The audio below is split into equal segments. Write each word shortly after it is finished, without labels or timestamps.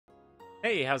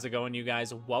Hey, how's it going, you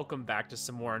guys? Welcome back to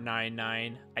some more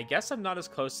 9-9. I guess I'm not as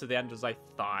close to the end as I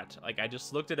thought. Like, I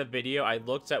just looked at a video, I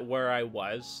looked at where I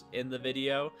was in the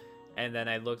video, and then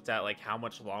I looked at, like, how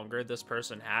much longer this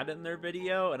person had in their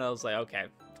video, and I was like, okay,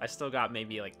 I still got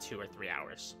maybe, like, 2 or 3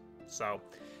 hours. So,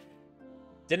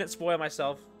 didn't spoil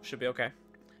myself, should be okay.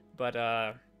 But,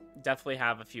 definitely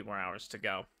have a few more hours to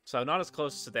go. So, not as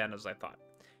close to the end as I thought.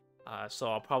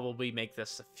 So I'll probably make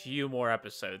this a few more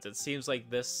episodes. It seems like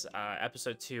this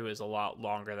episode 2 is a lot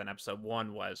longer than episode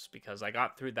 1 was, because I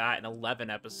got through that in 11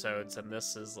 episodes, and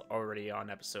this is already on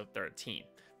episode 13.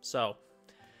 So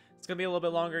it's gonna be a little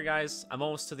bit longer, guys. I'm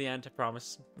almost to the end, I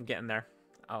promise. I'm getting there.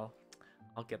 I'll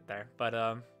get there. But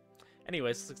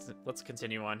anyways, let's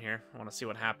continue on here. I want to see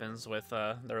what happens with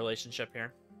the relationship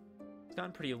here. It's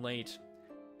gotten pretty late.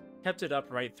 Kept it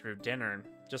up right through dinner.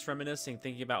 Just reminiscing,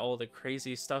 thinking about all the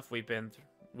crazy stuff we've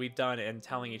done and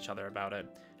telling each other about it.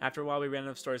 After a while, we ran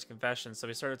out of stories and confessions, so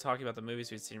we started talking about the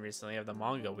movies we'd seen recently of the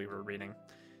manga we were reading.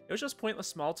 It was just pointless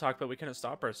small talk, but we couldn't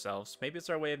stop ourselves. Maybe it's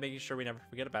our way of making sure we never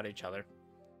forget about each other.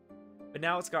 But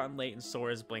now it's gotten late and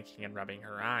Sora's blinking and rubbing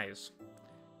her eyes.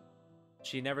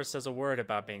 She never says a word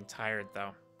about being tired,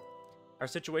 though. Our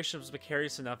situation is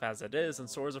precarious enough as it is, and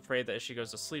Sora's afraid that if she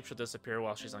goes to sleep, she'll disappear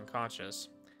while she's unconscious.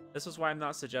 This is why I'm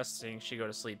not suggesting she go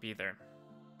to sleep either.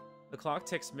 The clock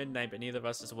ticks midnight, but neither of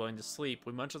us is willing to sleep.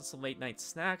 We munch on some late-night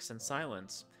snacks in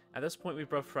silence. At this point, we've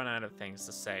both run out of things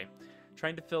to say.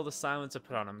 Trying to fill the silence to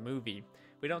put on a movie.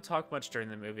 We don't talk much during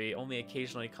the movie, only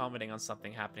occasionally commenting on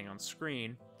something happening on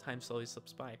screen. Time slowly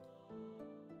slips by.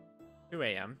 2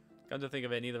 a.m. Come to think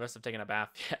of it, neither of us have taken a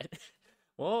bath yet.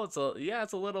 Well, it's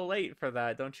a little late for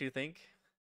that, don't you think?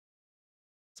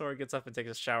 Sora gets up and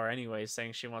takes a shower anyway,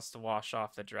 saying she wants to wash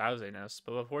off the drowsiness,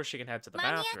 but before she can head to the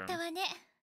bathroom...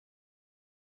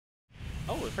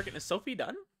 Oh, freaking is Sophie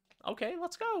done? Okay,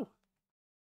 let's go!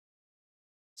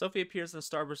 Sophie appears in the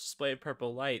starburst display of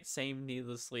purple light, same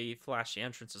needlessly flashy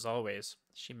entrance as always.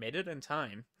 She made it in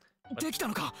time. But...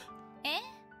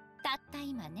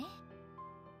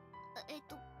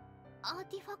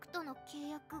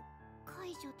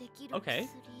 Okay.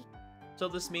 So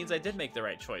this means I did make the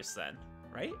right choice then,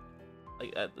 right?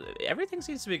 Like, everything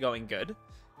seems to be going good.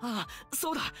 Ah,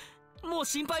 Sora! もう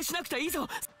心配しなくていいぞ!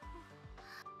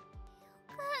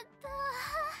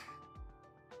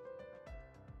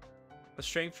 The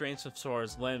strength drains from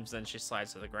Sora's limbs, then she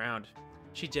slides to the ground.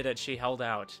 She did it, she held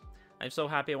out. I'm so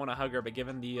happy I want to hug her, but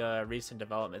given the recent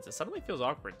developments, it suddenly feels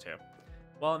awkward too.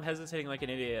 While I'm hesitating like an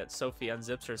idiot, Sophie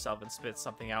unzips herself and spits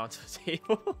something out onto the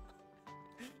table.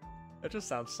 That just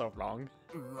sounds so wrong.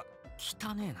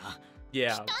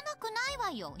 Yeah.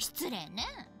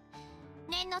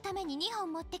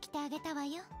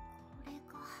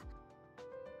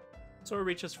 Sora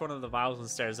reaches for one of the vials and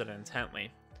stares at it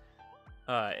intently.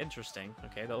 Interesting.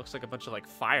 Okay, that looks like a bunch of, like,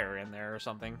 fire in there or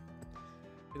something.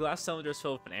 The glass cylinder is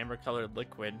filled with an amber-colored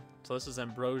liquid. So this is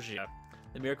Ambrosia,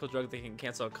 the miracle drug that can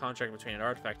cancel a contract between an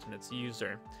artifact and its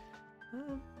user.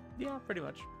 Yeah, pretty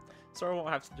much. Sora won't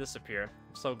have to disappear.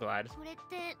 I'm so glad.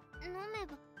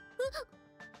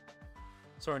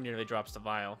 Sora nearly drops the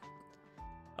vial.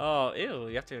 Oh, ew,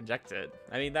 you have to inject it.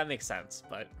 I mean, that makes sense,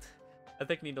 but a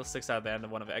thick needle sticks out of the end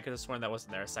of one of it. I could have sworn that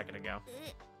wasn't there a second ago.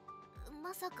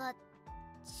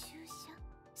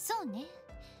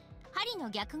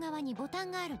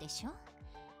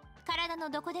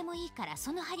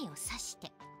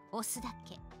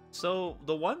 So,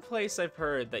 the one place I've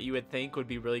heard that you would think would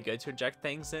be really good to inject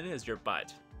things in is your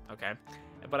butt, okay?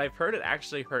 But I've heard it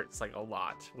actually hurts, like, a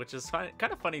lot, which is kind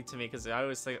of funny to me, because I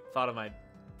always thought of my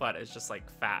butt as just, like,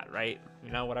 fat, right?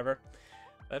 You know, whatever.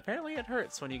 But apparently it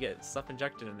hurts when you get stuff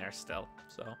injected in there still,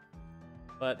 so...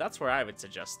 But that's where I would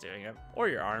suggest doing it. Or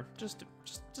your arm. Just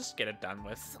get it done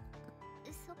with.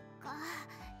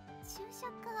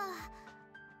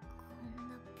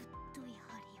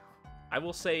 I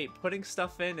will say, putting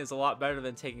stuff in is a lot better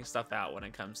than taking stuff out when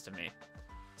it comes to me.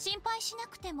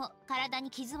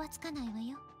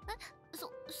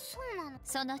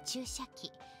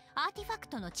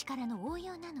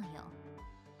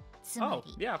 Oh,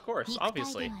 yeah, of course,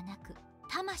 obviously.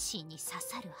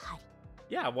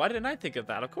 Yeah, why didn't I think of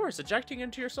that? Of course, ejecting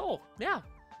into your soul. Yeah.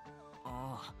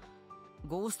 Ah,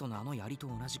 Ghost のあの槍と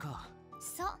同じか。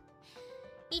そう。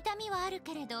痛みはある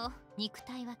けれど、肉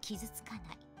体は傷つか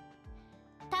ない。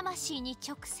魂に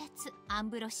直接アン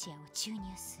ブロシアを注入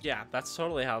する。Yeah, that's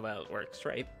totally how that works,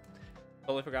 right?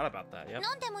 Totally forgot about that, yeah.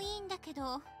 飲んでもいいんだけ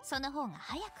ど、その方が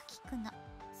早く効くの。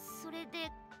それで、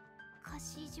仮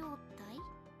死状態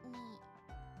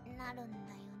になるんだ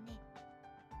よね。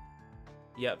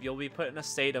Yep, you'll be put in a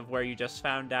state of where you just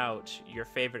found out your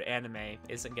favorite anime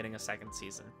isn't getting a second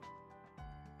season.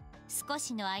 少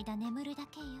しの間眠るだ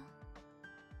けよ。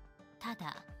た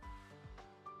だ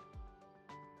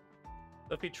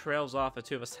Sophie trails off, the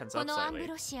two of us tense こ up のアンブ slightly.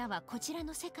 ロシアはこちら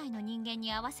の世界の人間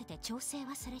に合わせて調整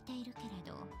はされているけれ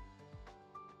ど、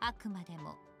あくまで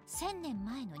も1000年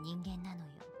前の人間なの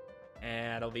よ。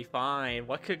 And it'll be fine.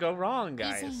 What could go wrong, 以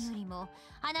前 guys? よりも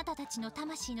あなたたちの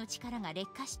魂の力が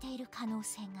劣化している可能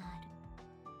性がある。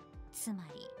つま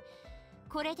り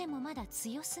これでもまだ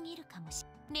強すぎるかもしれ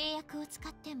ない。霊薬を使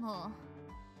っても、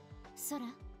ソラ、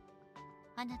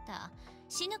あなた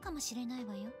死ぬかもしれない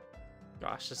わよ。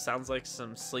 Gosh, this sounds like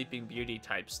some Sleeping Beauty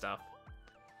type stuff.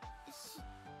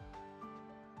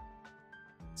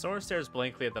 Sora stares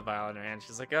blankly at the vial in her hand.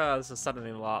 She's like, oh, this is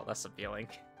suddenly a lot less appealing.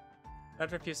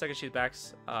 After a few seconds, she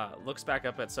looks back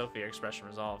up at Sophie, her expression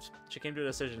resolved. She came to a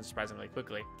decision surprisingly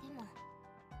quickly. でも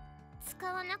使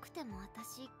わなくても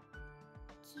私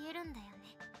消えるんだよね。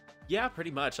 Yeah,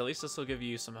 pretty much. At least this will give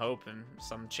you some hope and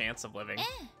some chance of living. ええ、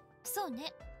そう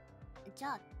ね。じ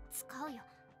ゃあ使うよ。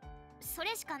そ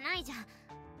れしかないじゃん。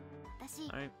私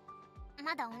Alright.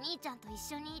 まだお兄ちゃんと一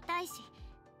緒にいたいし。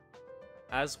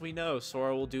 As we know,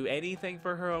 Sora will do anything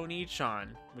for her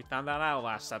Oni-chan. We found that out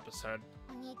last episode.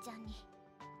 お兄ちゃんに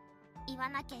言わ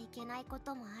なきゃいけないこ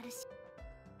ともあるし。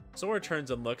 Sora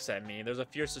turns and looks at me. There's a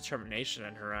fierce determination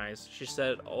in her eyes. She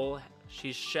shed all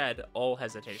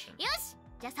hesitation. よし、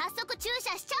じゃあ早速注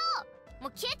射しちゃおう。も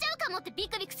う消えちゃうかもってビ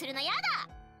クビクするのやだ。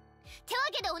手わ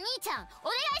けでお兄ちゃんお願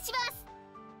いします。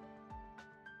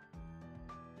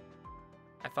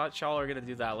 I thought y'all were gonna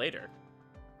do that later.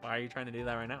 Why are you trying to do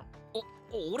that right now?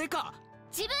 俺か。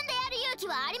自分でやる勇気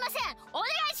はありません。お願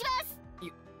いしま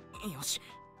す。よし、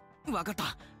わかっ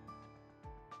た。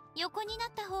横にな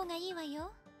った方がいいわ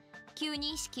よ。急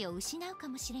に意識を失うか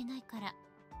もしれないから。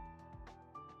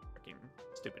 Freaking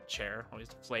stupid chair, always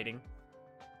deflating.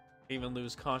 Even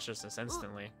lose consciousness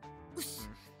instantly. うっす。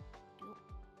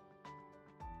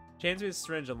 She hands me the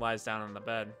syringe and lies down on the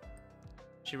bed.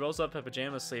 She rolls up her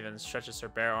pajama sleeve and stretches her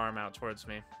bare arm out towards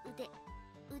me.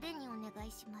 腕にお願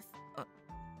いします。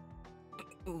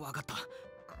わかった。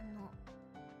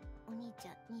お兄ち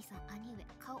ゃん、兄さん、兄上、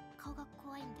顔が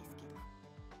怖いんですけど。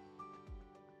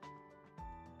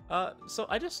So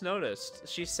I just noticed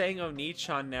she's saying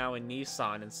Oni-chan now in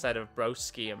Nissan instead of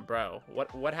broski and bro.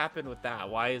 What happened with that?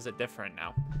 Why is it different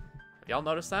now? Have y'all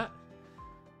noticed that?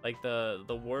 Like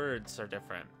the words are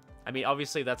different. I mean,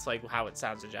 obviously that's like how it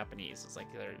sounds in Japanese. It's like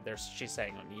she's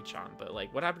saying Oni-chan, but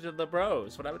like what happened to the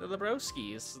bros? What happened to the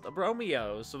broskis? The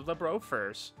bromios, the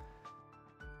brofers,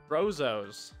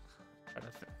 brozos.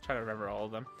 Trying to remember all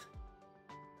of them.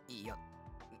 いや、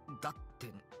だって。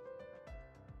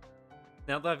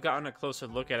 Now that I've gotten a closer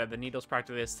look at it, the needle's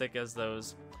practically as thick as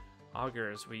those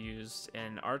augers we used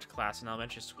in art class in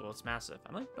elementary school. It's massive.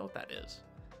 I don't even know what that is.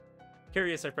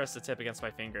 Curious, I pressed the tip against my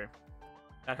finger.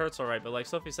 That hurts alright, but like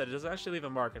Sophie said, it doesn't actually leave a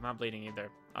mark. I'm not bleeding either.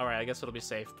 Alright, I guess it'll be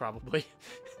safe, probably.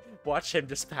 Watch him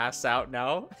just pass out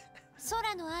now.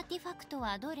 空のアーティファクト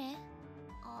はどれ？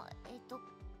あ、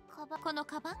カバン。この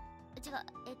カバン？違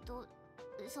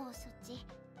う、そう、そっち。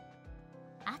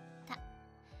あった。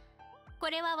こ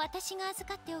れは私が預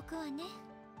かっておくわね。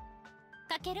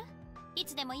かける？い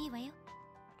つでもいいわよ。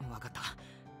わかった。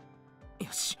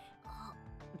よし。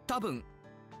多分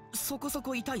そこそ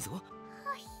こ痛いぞ。はい。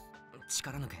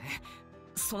力抜け。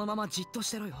そのままじっとし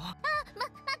てろよ。待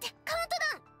って、カウント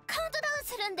ダウン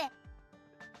するんで。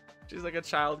 She's like a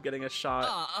child getting a shot.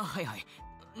 はいはい。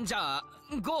じゃあ、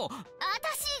GO！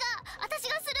 私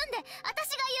がするんで、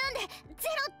私が言うんで、ゼ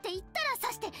ロって言ったら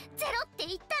刺して、ゼロって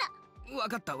言ったら。わ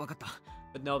かったわかった。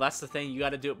 But no, that's the thing. You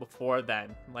gotta do it before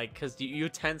then. Like, because you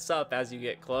tense up as you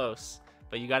get close.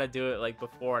 But you gotta do it, like,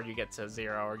 before you get to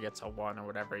 0 or get to 1 or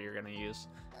whatever you're gonna use.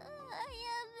 やべ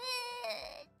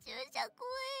え、注射怖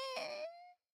え。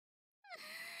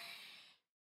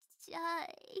じゃあ、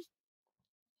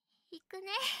行く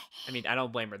ね。 I mean, I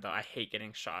don't blame her, though. I hate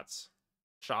getting shots.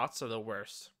 Shots are the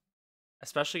worst.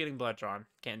 Especially getting blood drawn.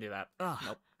 Can't do that.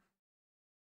 Nope.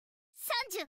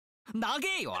 30、長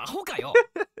えよ、アホかよ。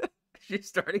She's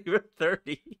starting with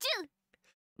 30.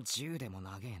 10でも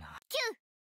長えな。9、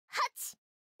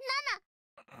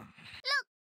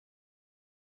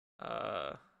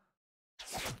8、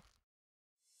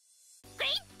グリ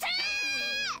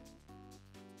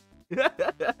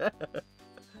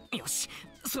ッよし、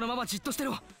そのままじっとして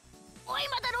ろ。おい、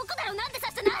まだ6だよ。なんで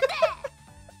刺した？なんで？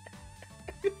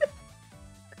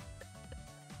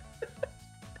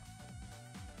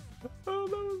 Oh,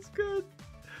 that was good.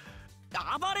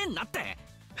 暴れんなって。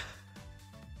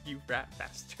 You rat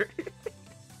bastard.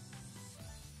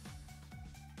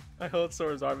 I hold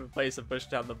Sora's arm in place and push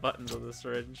down the buttons of the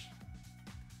syringe.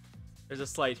 There's a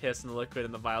slight hiss, and the liquid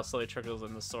in the vial slowly trickles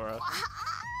into Sora.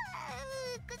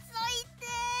 くそいて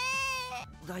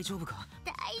大丈夫か？ー。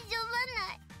大丈夫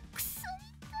ない。くそい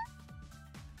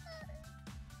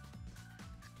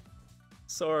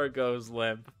Sora goes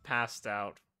limp, passed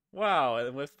out. Wow,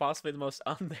 and with possibly the most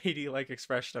unladylike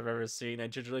expression I've ever seen, I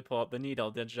gingerly pull up the needle,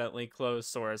 then gently close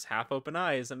Sora's half-open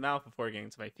eyes and mouth before getting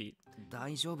to my feet.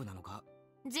 大丈夫なのか？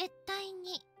絶対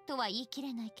にとは言い切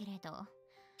れないけれど、あん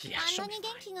Yeah, な she'll に be 元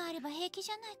fine. 気があれば平気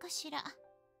じゃないかしら。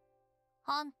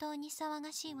本当に騒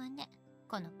がしいわね、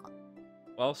この子。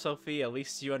 Well, Sophie, at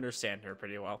least you understand her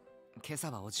pretty well. 今朝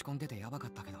は落ち込んでてやばか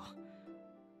ったけど、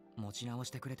持ち直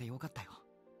してくれてよかったよ。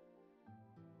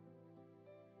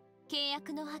契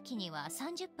約の破棄には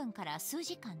30分から数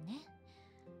時間ね。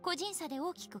個人差で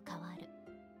大きく変わる。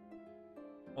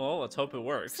 Well, let's hope it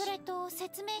works. それと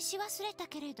説明し忘れた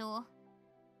けれど、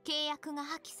契約が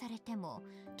破棄されても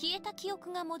消えた記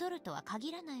憶が戻るとは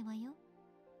限らないわよ。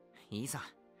いいさ。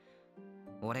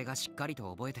俺がしっかりと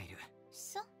覚えている。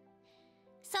そん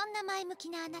な前向き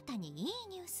なあなたにいい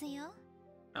ニュースよ。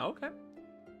 Okay.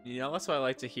 You know, that's what I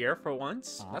like to hear for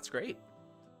once. That's great.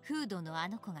 フードのあ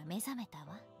の子が目覚めた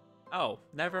わ。 Oh,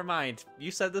 never mind.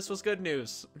 You said this was good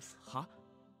news. は？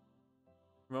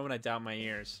 The moment I doubt my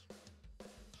ears.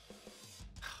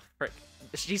 Frick.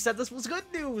 She said this was good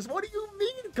news! What do you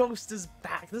mean Ghost is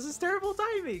back? This is terrible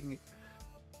timing!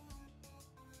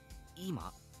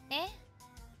 今？え？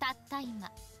たった今。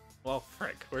 Well,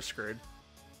 frick, we're screwed.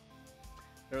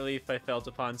 The relief I felt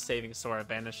upon saving Sora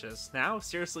vanishes. Now,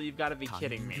 seriously, you've got to be タイ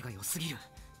ミ kidding ン me. グが良すぎる。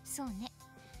そうね。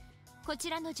こち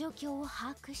らの状況を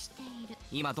把握している。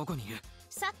今どこにいる？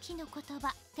さっきの言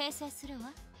葉、訂正する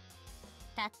わ。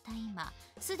たった今、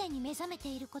すでに目覚めて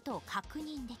いることを確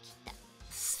認できた。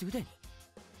すでに？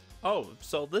 Oh,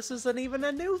 so this isn't even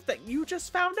a new thing. You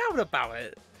just found out about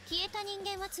it. 消えた人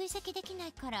間は追跡できな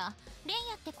いから、レイ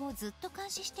ヤって子をずっと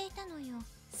監視していたのよ。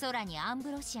空にアン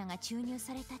ブロシアが注入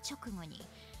された直後に、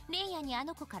レイヤにあ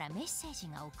の子からメッセージ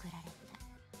が送られ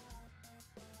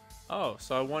た。 Oh,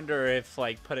 so I wonder if,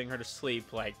 like, putting her to sleep,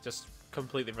 like, just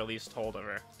completely released hold of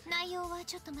her. 内容は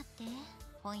ちょっと待って、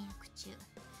翻訳中。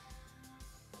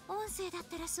音声だっ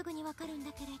たらすぐにわかるん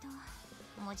だけれど、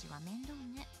文字は面倒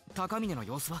ね。高峰の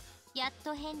様子は？やっ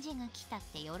と返事が来たっ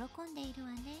て喜んでいるわ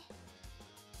ね。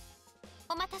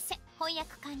お待たせ、翻訳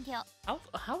完了。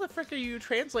 How the frick are you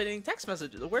translating text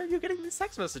messages? Where are you getting these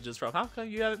text messages from? How come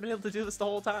you haven't been able to do this the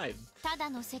whole time? ただ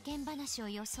の世間話を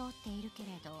装っているけれ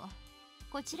ど、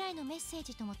こちらへのメッセー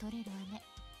ジとも取れるわね。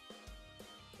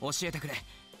教えてくれ。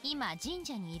今神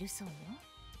社にいるそうよ。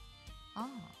ああ、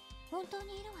本当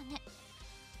にいるわね。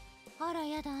あら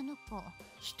やだ、あの子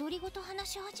独り言話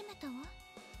し始めたわ。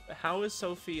 How is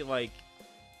Sophie, like,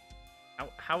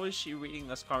 how is she reading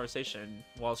this conversation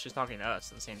while she's talking to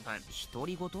us at the same time? 独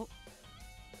り言？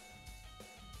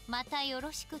またよ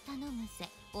ろしく頼むぜ、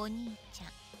お兄ち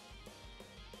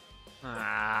ゃん。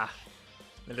 Ah,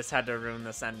 they just had to ruin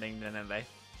this ending, didn't they?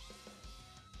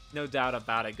 No doubt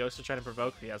about it, Ghost was trying to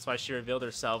provoke me. That's why she revealed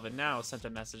herself and now sent a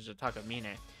message to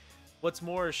Takamine. What's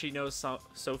more, she knows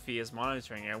Sophie is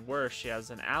monitoring, and worse, she has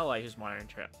an ally who's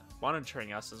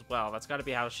monitoring us as well. That's got to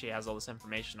be how she has all this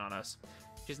information on us.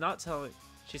 She's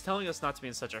telling us not to be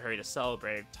in such a hurry to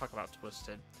celebrate. Talk about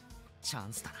twisted. チャ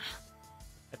ンスだな。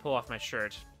 I pull off my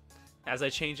shirt. As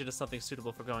I change into something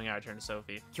suitable for going out, I turn to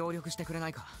Sophie. 協力してくれな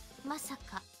いか？まさ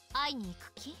か会いに行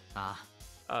く気？あ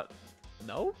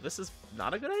No? This is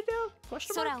not a good idea?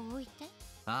 Question mark? 空を置いて。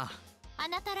あ、あ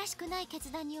なたらしくない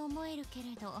決断に思えるけ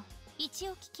れど、一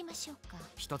応聞きましょうか。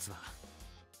一つは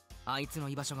あいつの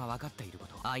居場所が分かっているこ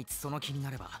と。あいつその気にな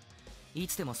ればい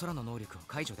つでも空の能力を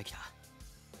解除できた。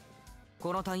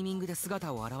このタイミングで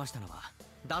姿を現したのは、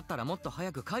だったらもっと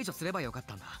早く解除すればよかっ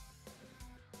たんだ。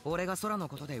俺が空の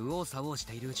ことで右往左往し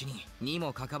ているうちに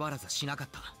もかかわらずしなかっ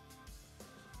た。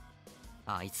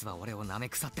あいつは俺を舐め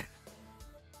腐ってる。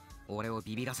俺を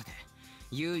ビビらせて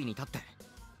優位に立って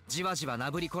じわじわな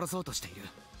ぶり殺そうとしている。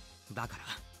だから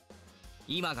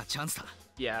今がチャンスだ。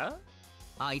 Yeah?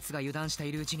 あいつが油断して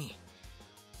いるうちに、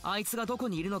あいつがどこ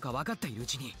にいるのか分かっているう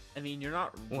ちに、 I mean, you're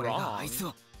not 俺があ wrong, いつ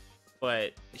を。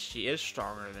 but she is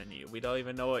stronger than you. We don't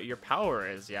even know what your power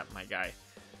is yet, my guy.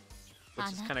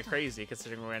 Which is kind of crazy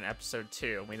considering we're in episode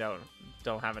 2 and we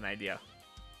don't have an idea.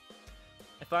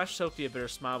 I flashed Sophie a bitter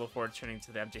smile before turning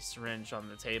to the empty syringe on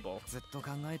the table. ずっと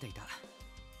考えていた。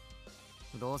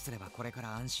どうすればこれか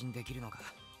ら安心できるのか、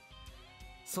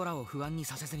空を不安に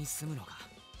させずに済むのか。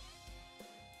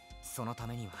そのた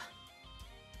めには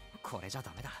これじゃ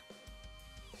ダメだ。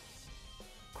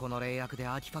この霊薬で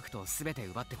アーティファクトを全て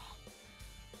奪っても、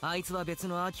あいつは別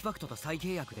のアーティファクトと再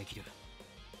契約できる。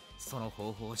その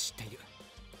方法を知っている。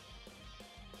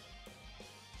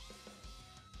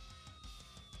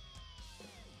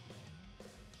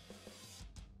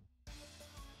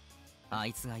あ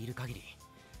いつがいる限り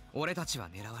俺たちは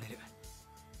狙われる。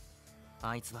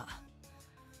あいつは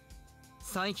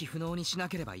再起不能にしな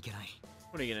ければいけない。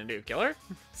 What are you gonna do, kill her?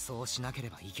 そうしなけれ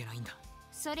ばいけないんだ。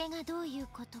それがどういう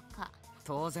ことか。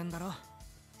当然だろ。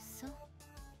そう。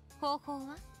方法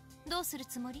はどうする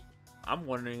つもり？ I'm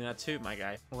wondering that too, my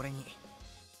guy. 俺に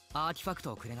アーティファク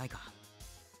トをくれないか。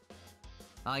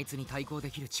あいつに対抗で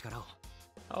きる力を。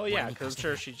 Oh yeah, because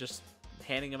I'm sure she's just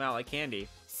handing him out like candy.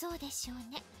 そうでしょう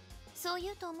ね。そう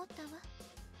言うと思ったわ。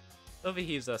 Sophie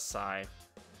heaves a sigh.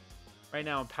 Right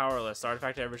now I'm powerless. The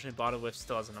artifact I originally bonded with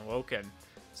still hasn't awoken.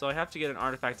 So I have to get an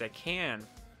artifact I can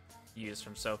use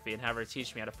from Sophie and have her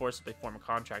teach me how to forcibly form a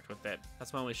contract with it.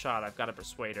 That's my only shot. I've got to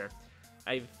persuade her.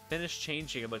 I finished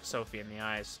changing and looked Sophie in the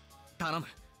eyes. 頼む、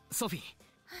ソフィー。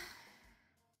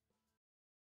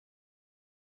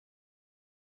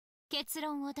結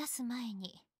論を出す前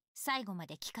に最後ま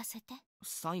で聞かせて。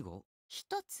最後？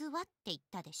一つはって言っ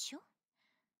たでしょ。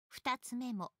二つ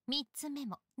目も三つ目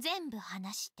も全部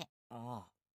話して。あ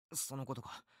あ、そのこと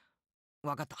か。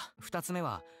わかった。二つ目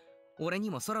は俺に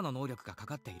も空の能力がか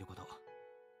かっていること。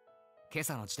今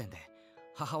朝の時点で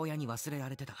母親に忘れら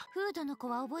れてた。フードの子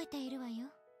は覚えているわよ。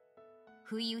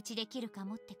不意打ちできるか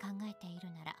もって考えてい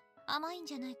るなら甘いん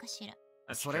じゃないかしら。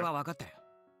それは分かったよ。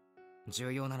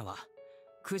重要なのは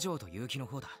九条と結城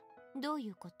の方だ。どうい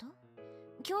うこと？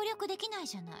協力できない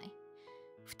じゃない。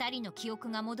二人の記憶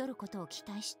が戻ることを期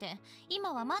待して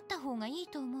今は待った方がいい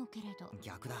と思うけれど。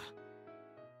逆だ。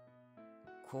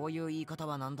こういう言い方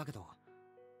はなんだけど、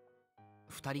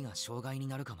二人が障害に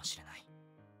なるかもしれない。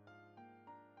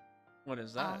What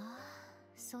is that? ああ、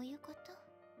そういうこと。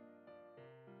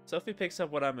Sophie picks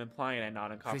up what I'm implying and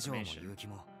nod in 九条も confirmation. 結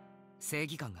城も正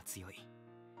義感が強い。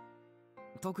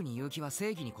特に結城は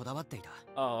正義にこだわっていた。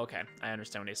Oh, okay. I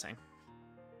understand what he's saying.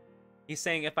 He's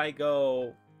saying if I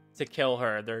go to kill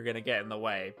her, they're gonna get in the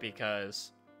way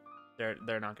because they're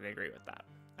not gonna agree with that.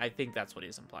 I think that's what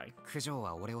he's implying. 九条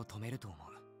は俺を止めると思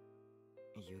う。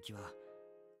結城は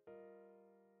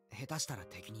下手したら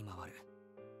敵に回る。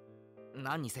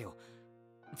何にせよ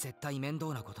絶対面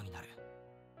倒なことになる。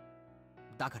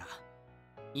だから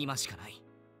今しかない。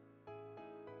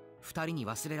二人に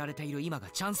忘れられている今が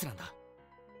チャンスなんだ。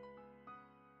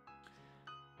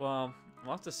Well,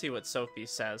 we'll have to see what Sophie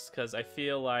says, because I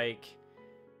feel like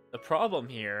the problem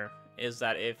here is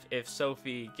that if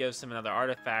Sophie gives him another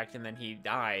artifact and then he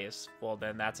dies, well,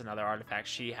 then that's another artifact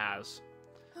she has.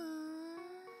 ふー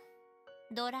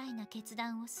ん、ドライな決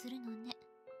断をするのね。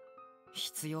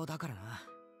必要だからな。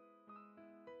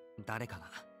誰かが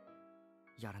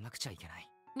やらなくちゃいけない。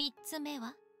三つ目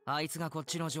は？あいつがこっ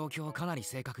ちの状況をかなり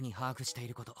正確に把握してい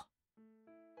ること。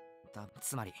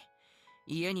つまり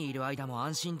家にいる間も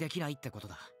安心できないってこと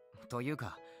だ。という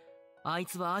かあい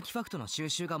つはアーティファクトの収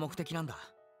集が目的なんだ。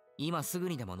今すぐ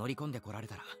にでも乗り込んでこられ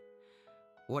たら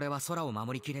俺は空を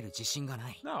守りきれる自信がな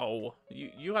い。 No,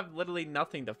 you have literally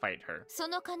nothing to fight her. そ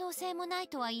の可能性もない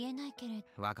とは言えないけれ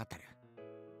ど。分かってる。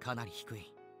かなり低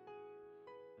い。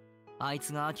あい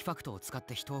つがアーティファクトを使っ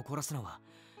て人を殺すのは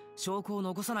証拠を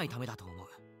残さないためだと思う。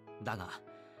だが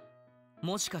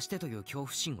もしかしてという恐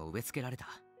怖心を植え付けられた。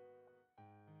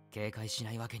警戒し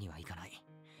ないわけにはいかない。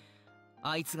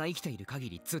あいつが生きている限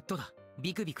りずっとだ。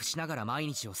ビクビクしながら毎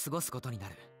日を過ごすことにな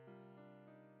る。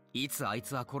いつあい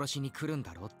つは殺しに来るん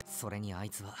だろうって。それにあい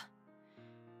つは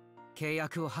契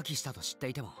約を破棄したと知って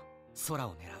いても空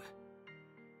を狙う。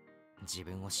自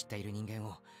分を知っている人間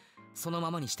をその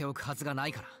ままにしておくはずがな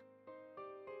いから。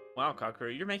 Wow, Kakeru,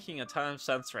 you're making a ton of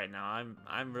sense right now.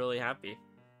 I'm really happy.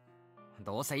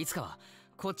 どうせいつかは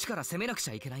こっちから攻めなくち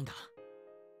ゃいけないんだ。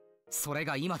それ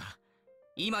が今だ。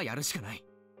今やるしかない。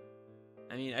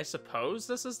 I mean, I suppose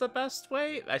this is the best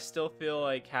way. I still feel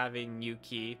like having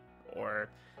Yuki or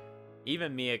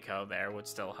even Miyako there would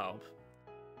still help.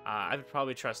 I would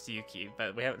probably trust Yuki,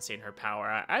 but we haven't seen her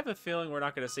power. I have a feeling we're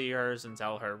not going to see hers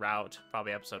until her route,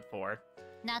 probably episode 4.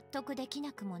 納得でき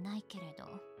なくもないけれど。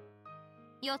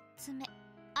四つ目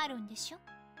あるんでしょ。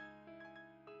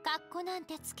カッコなん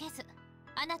てつけず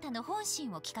あなたの本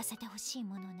心を聞かせてほしい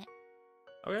ものね。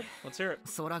 Okay, let's hear it.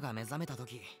 空が目覚めた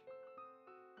時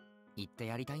言って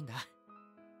やりたいんだ。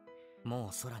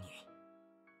もう空に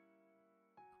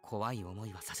怖い思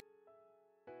いはさせ。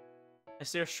 I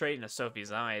stare straight into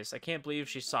Sophie's eyes. I can't believe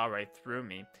she saw right through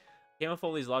me. I came up with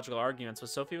all these logical arguments, but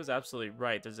Sophie was absolutely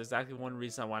right. There's exactly one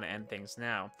reason I want to end things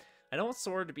now. I don't want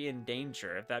Sora to be in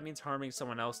danger. If that means harming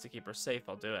someone else to keep her safe,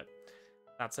 I'll do it.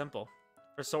 That simple.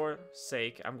 For Sora's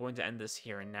sake, I'm going to end this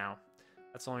here and now.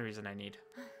 That's the only reason I need.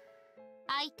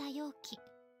 空いた容器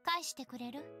返してく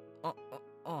れる？あ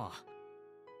あ。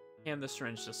 Hand the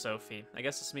syringe to Sophie. I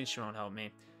guess this means she won't help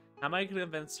me. How am I going to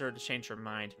convince her to change her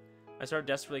mind? I started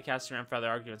desperately casting around for other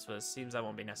arguments, but it seems that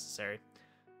won't be necessary.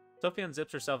 Sophie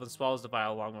unzips herself and swallows the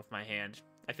vial along with my hand.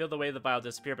 I feel the weight of the vial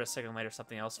disappear, but a second later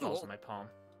something else falls in my palm.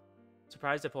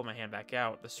 Surprised, I pull my hand back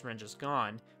out. The syringe is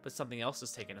gone, but something else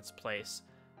has taken its place.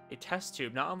 A test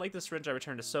tube, not unlike the syringe I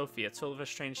returned to Sophie. It's filled with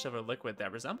a strange silver liquid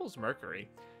that resembles mercury.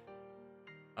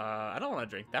 I don't want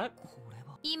to drink that.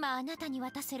 今あなたに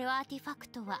渡せるアーティファク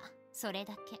トはそれ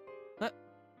だけ。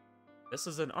 This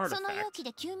is an その容 artifact. 器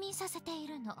で休眠させてい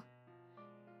るの。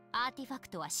アーティファク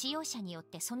トは使用者によっ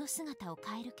てその姿を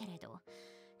変えるけれど、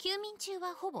休眠中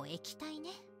はほぼ液体ね。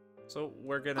 So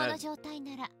we're この gonna 状態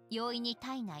なら容易に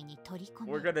体内に取り込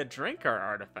む。 we're gonna drink our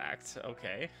artifact.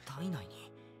 Okay. 体内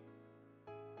に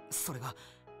それが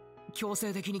強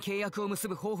制的に契約を結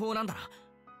ぶ方法なんだな。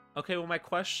 Okay, well my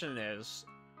question is,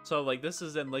 so like this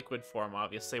is in liquid form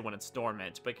obviously when it's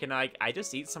dormant, but can I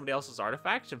just eat somebody else's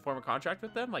artifact and form a contract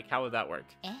with them? Like how would that work?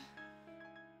 え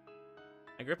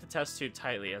I grip the test tube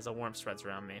tightly as a warmth spreads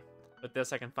around me. With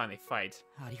this I can finally fight.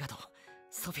 ありがとう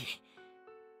ソフィー、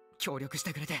協力し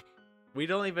てくれて。 We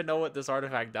don't even know what this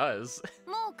artifact does.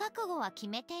 もう覚悟は決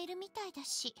めているみたいだ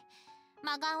し、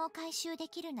魔眼を回収で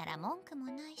きるなら文句も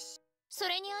ないし、そ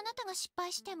れにあなたが失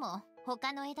敗しても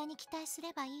他の枝に期待す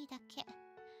ればいいだけ。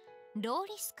ロー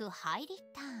リスクハイリ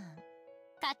ター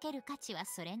ン。かける価値は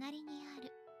それなりにあ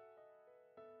る。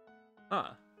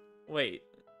 Huh. Wait.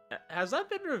 Has that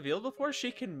been revealed before?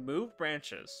 She can move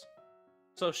branches.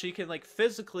 So she can like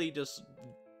physically just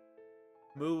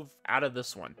move out of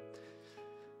this one.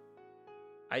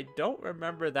 I don't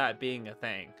remember that being a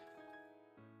thing.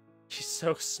 She's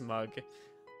so smug.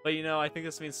 But you know, I think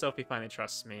this means Sophie finally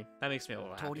trusts me. That makes me a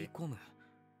little 取 happy. り込む。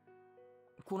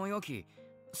この容器、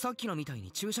さっきのみたい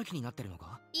に注射器になってるの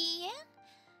か？いいえ、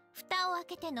蓋を開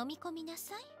けて飲み込みな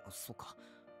さい。そうか。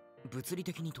物理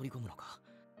的に取り込むのか。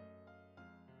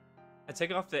I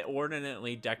take off the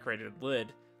ornately decorated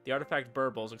lid. The artifact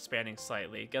burbles, expanding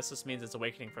slightly. Guess this means it's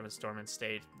awakening from its dormant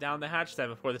state. Down the hatch then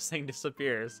before this thing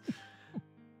disappears.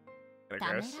 Kinda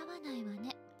ため gross. らわないわ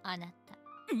ね、あなた。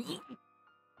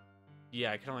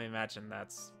 Yeah, I can only imagine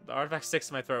that's... The artifact sticks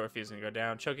to my throat, refusing to go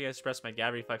down. Choking, I suppress my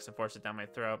gab reflex and force it down my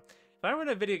throat. If I were in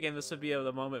a video game, this would be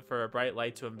the moment for a bright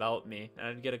light to envelop me, and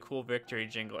I'd get a cool victory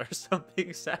jingle or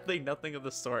something. Sadly, nothing of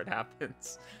the sort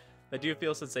happens. I do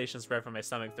feel sensations spread from my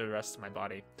stomach through the rest of my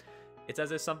body. It's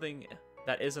as if something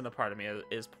that isn't a part of me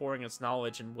is pouring its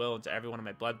knowledge and will into every one of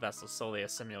my blood vessels, slowly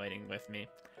assimilating with me.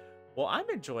 Well, I'm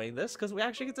enjoying this because we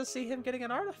actually get to see him getting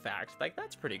an artifact. Like,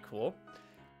 that's pretty cool.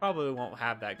 Probably won't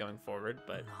have that going forward,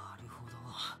 but... なるほ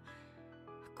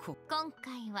ど。今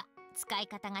回は使い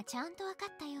方がちゃんと分かっ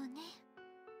たようね。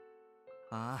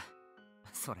ああ、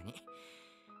それに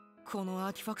このア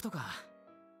ーティファクトか。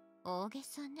大げ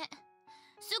さね。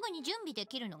すぐに準備で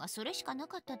きるのがそれしかな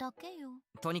かっただけよ。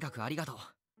とにかくありがとう。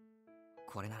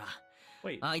これなら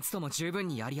Wait, あいつとも十分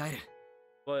にやり合える。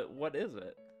 but what is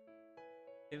it?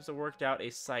 Seems to worked out a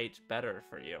sight better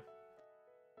for you.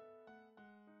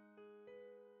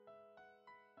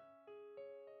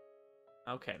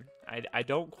 Okay, I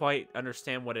don't quite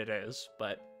understand what it is,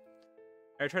 but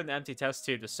I return the empty test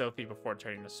tube to Sophie before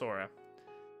turning to Sora.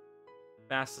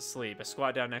 Fast asleep, I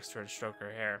squat down next to her and stroke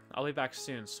her hair. I'll be back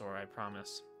soon, Sora, I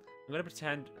promise.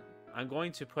 I'm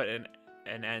going to put an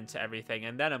end to everything,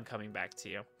 and then I'm coming back to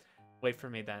you. Wait for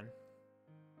me then.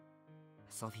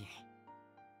 ソフィー、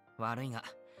悪いが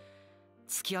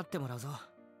付き合ってもらうぞ。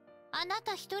あな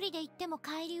た一人で行っても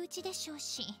返り討ちでしょう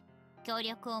し、協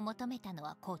力を求めたの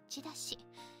はこっちだし、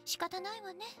仕方ない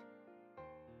わね。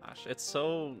Gosh, it's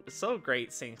so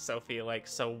great seeing Sophie like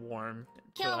so warm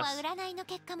今 to 日は us. 占いの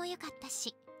結果も良かった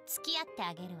し、付き合って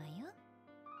あげるわよ。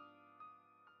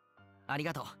あり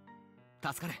がとう。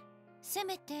助かる。せ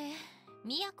めて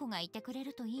宮子がいてくれ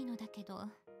るといいのだけど、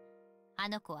あ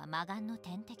の子は魔眼の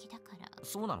天敵だから。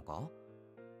そうなのか？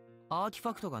アーティフ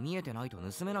ァクトが見えてないと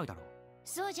盗めないだろう。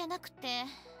そうじゃなくて、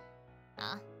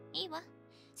あ、いいわ。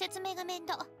説明が面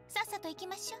倒。さっさと行き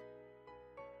ましょ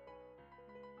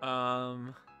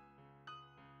う。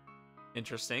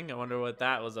Interesting. I wonder what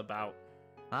that was about.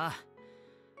 ああ、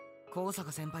高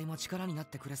坂先輩も力になっ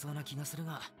てくれそうな気がする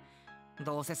が、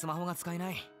どうせスマホが使え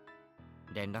ない。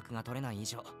連絡が取れない以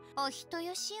上。お人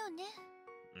よしよね。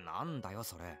なんだよ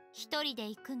それ。一人で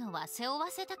行くのは背負わ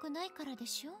せたくないからで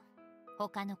しょ。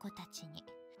他の子たちに。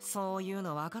そういう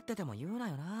の分かってても言うな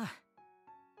よな。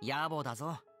野暮だ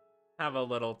ぞ。Have a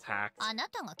little tact. あな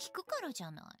たが聞くからじ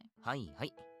ゃない。はいは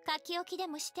い。書き置きで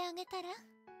もしてあげたら。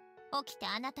起きて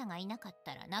あなたがいなかっ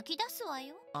たら泣き出すわ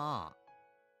よ。ああ。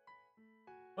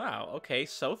Wow, okay,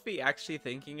 Sophie actually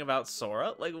thinking about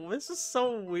Sora? Like, this is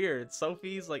so weird.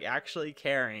 Sophie's, like, actually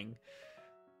caring.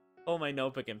 Pull my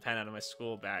notebook and pen out of my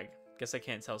school bag. Guess I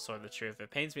can't tell Sora the truth. It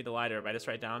pains me to lie to her, but I just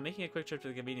write down, I'm making a quick trip to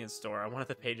the convenience store on one of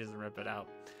the pages and rip it out.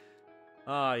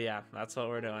 Oh yeah, that's what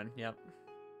we're doing. Yep.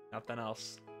 Nothing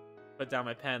else. Put down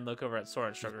my pen, look over at Sora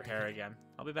and stroke her hair again.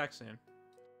 I'll be back soon.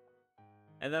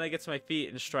 And then I get to my feet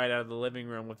and stride out of the living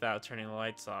room without turning the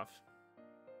lights off.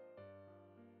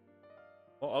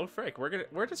 Well, oh frick,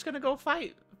 we're just gonna go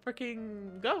fight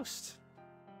freaking Ghost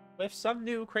with some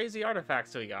new crazy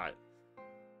artifacts we got.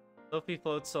 Sophie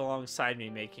floats alongside me,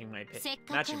 matching my face. 持っ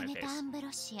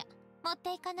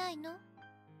ていかないの？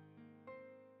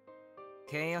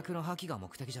契約の破棄が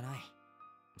目的じゃない。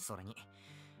それに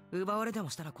奪われても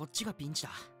したらこっちがピンチだ。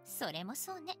それも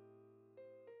そうね。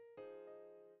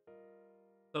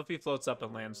Sophie floats up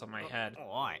and lands on my head.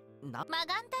 おい、魔眼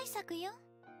対策よ。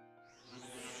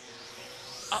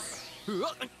あ、う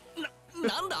わ、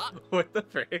なんだ？ What the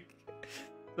frick?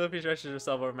 Sophie stretches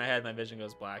herself over my head, my vision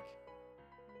goes black.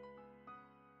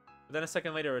 But then a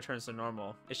second later it returns to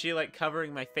normal. Is she like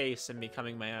covering my face and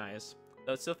becoming my eyes?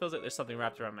 Though it still feels like there's something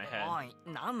wrapped around my head. おい、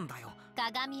なんだよ。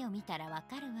鏡を見たらわ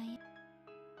かるわよ。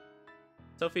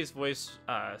Sophie's voice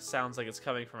sounds like it's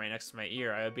coming from right next to my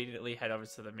ear. I obediently head over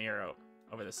to the mirror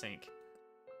over the sink.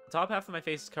 The top half of my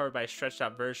face is covered by a stretched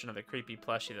out version of the creepy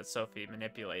plushie that Sophie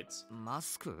manipulates. マ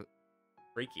スク？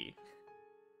 Freaky.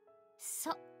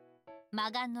 そう。魔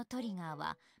眼のトリガー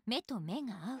は目と目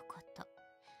が合うこと。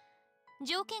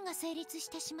条件が成立し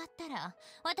てしまったら、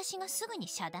私がすぐに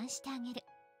遮断してあげる。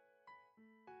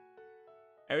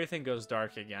Everything goes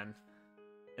dark again.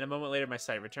 And a moment later my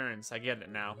sight returns. I get it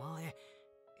now. お前、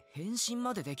変身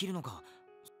までできるのか。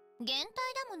限界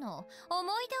だもの。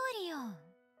思い通りよ。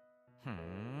ふ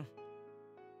ん。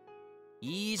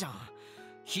いいじゃん。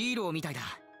ヒーローみたいだ。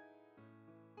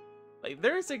Like,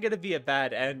 there isn't gonna be a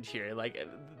bad end here. Like,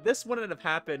 this wouldn't have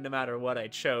happened no matter what I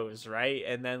chose, right?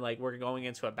 And then, like, we're going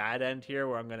into a bad end here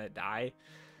where I'm gonna die.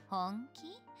 本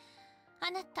気？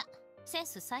あなた、セン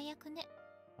ス最悪ね。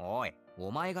おい、お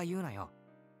前が言うなよ。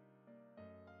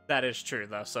That is true,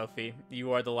 though, Sophie.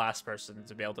 You are the last person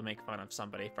to be able to make fun of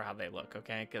somebody for how they look,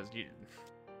 okay? Because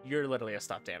you're literally a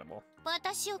stuffed animal.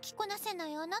 私を着こなせな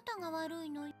いあなたが悪い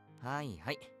のよ。はい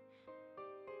はい。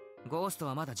ゴースト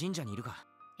はまだ神社にいるか。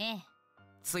ええ。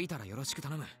着いたらよろしく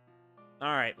頼む。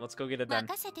Alright, let's go get it done.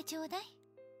 任せてちょうだい。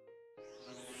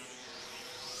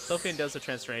Sophie does the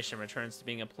transformation, returns to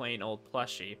being a plain old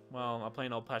plushie. Well, a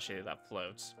plain old plushie that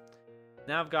floats.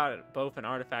 Now I've got both an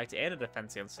artifact and a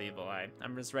defense against the evil eye.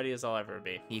 I'm as ready as I'll ever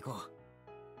be. 行こう。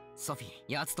ソフィ、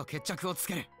奴と決着をつ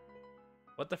ける。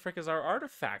What the frick is our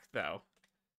artifact, though?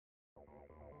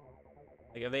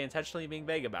 Like, are they intentionally being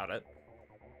vague about it?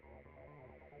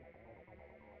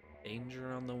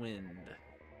 Danger on the wind.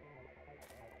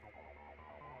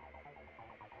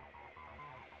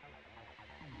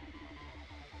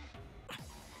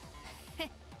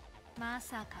 ま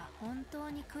さか本当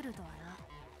に来るとはな。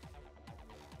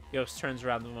Ghost turns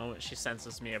around the moment she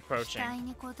senses me 期 approaching. 待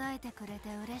に応えてくれて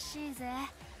嬉しいぜ、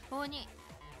鬼。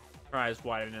 Her eyes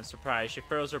widen in surprise. She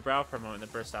furrows her brow for a moment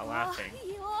and bursts out laughing. おいおい。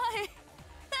なんだ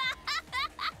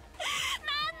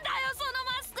よその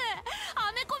マスク。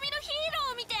アメコミのヒーロ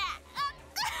ーみて。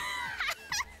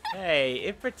Hey,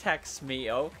 it protects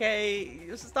me, okay?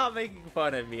 Stop making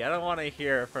fun of me. I don't want to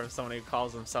hear from someone who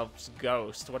calls themselves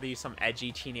Ghost. What are you, some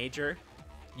edgy teenager?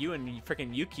 You and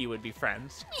freaking Yuki would be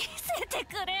friends. 見せて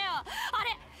くれよ。あ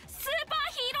れ、スーパー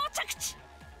ヒーロー着地。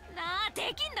なあ、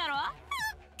できんだろ。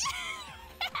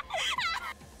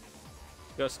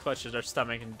Ghost clutches her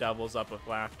stomach and doubles up with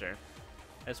laughter.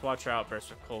 I just watch her outburst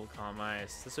with cold, calm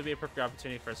eyes. This would be a perfect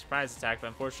opportunity for a surprise attack, but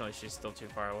unfortunately she's still too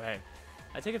far away.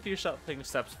 I take a few shuffling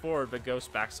steps forward, but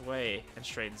Ghost backs away and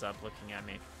straightens up, looking at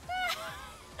me.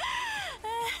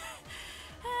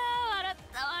 笑っ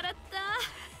た笑った。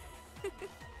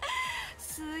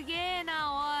すげえ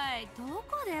なおい。ど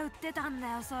こで売ってたんだ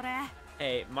よそれ。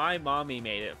Hey, my mommy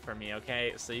made it for me,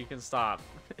 okay? So you can stop.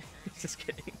 Just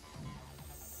kidding.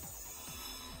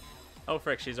 Oh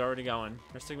frick, she's already going.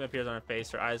 Her stigma appears on her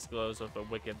face, her eyes glows with a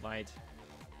wicked light.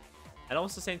 At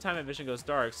almost the same time my vision goes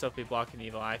dark, Sophie blocking the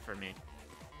evil eye from me.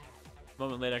 A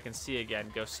moment later I can see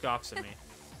again, Ghost scoffs at me.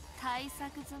 対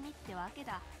策済みってわけ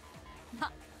だ。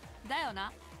だよ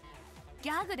な。ギ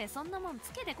ャグでそんなもん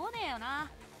つけてこねえよな。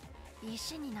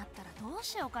石になったらどう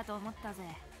しようかと思ったぜ。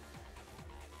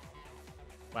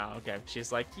Wow, okay.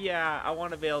 She's like, yeah, I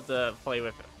want to be able to play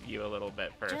with you a little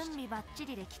bit 準 first. 備バッチ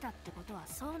リできたってことは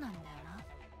そうなんだよな。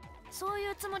そう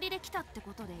いうつもりで来たって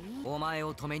ことでいい？お前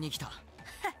を止めに来た。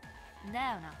だ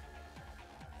よな。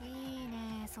いい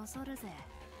ね、そそるぜ。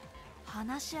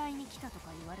話し合いに来たと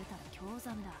か言われたら興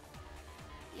ざめだ。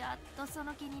やっとそ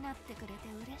の気になってくれて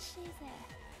嬉しいぜ。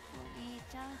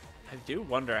I do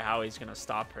wonder how he's gonna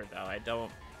stop her though. I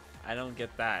don't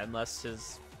get that unless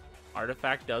his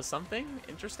artifact does something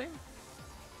interesting.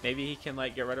 Maybe he can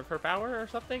like get rid of her power or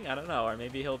something. I don't know. Or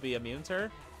maybe he'll be immune to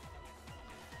her.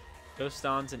 Ghost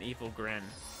dons an evil grin.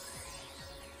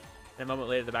 And a moment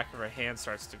later, the back of her hand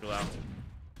starts to glow.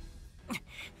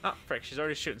 Oh, frick. She's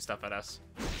already shooting stuff at us.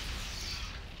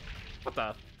 What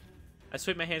the? I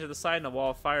sweep my hand to the side and a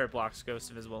wall of fire blocks Ghost's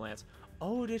invisible lance.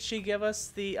 Oh, did she give us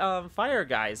the fire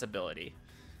guy's ability?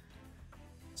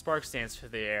 Sparks dance through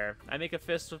the air. I make a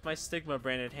fist with my stigma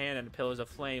branded hand and pillars of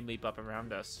flame leap up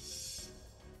around us.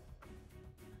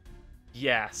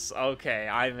 Yes, okay,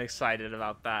 I'm excited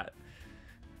about that.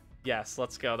 Yes,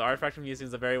 let's go. The artifact I'm using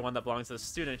is the very one that belongs to the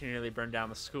student who nearly burned down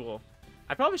the school.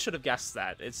 I probably should have guessed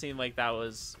that. It seemed like that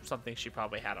was something she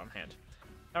probably had on hand.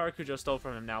 Power Kujo stole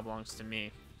from him now belongs to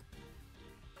me.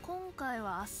 今回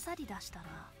はあっさり出したな。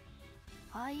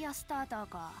ファイアスターター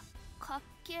か。かっ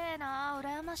けえな、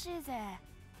羨ましいぜ。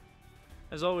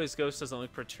As always, Ghost doesn't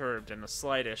look perturbed in the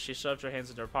slightest. She shoves her hands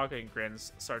into her pocket and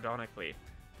grins sardonically.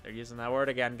 They're using that word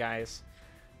again, guys.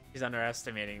 She's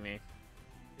underestimating me.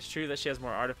 It's true that she has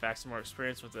more artifacts and more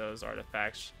experience with those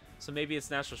artifacts, so maybe it's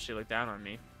natural she looked down on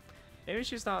me. Maybe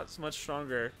she's not much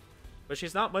stronger, but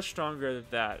she's not much stronger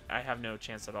that I have no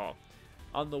chance at all.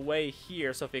 On the way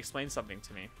here, Sophie explained something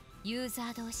to me. ユーザ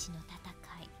ー同士の戦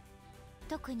い、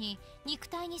特に肉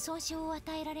体に損傷を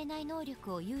与えられない能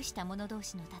力を有した者同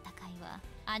士の戦いは、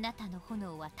あなたの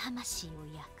炎は魂を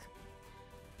焼く。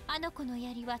あの子の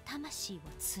槍は魂を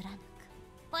貫く。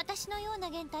私のような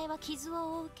減体は傷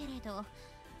を負うけれど、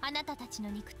あなたたち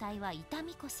の肉体は痛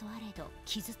みこそあれど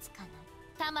傷つかない。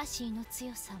魂の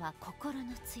強さは心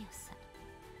の強さ。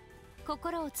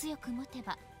心を強く持て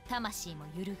ば魂も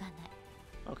揺るがない。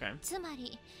Okay. つま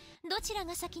りどちら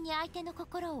が先に相手の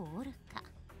心を折るか、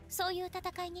そういう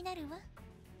戦いになるわ。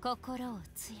心を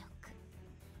強く、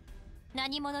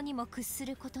何者にも屈す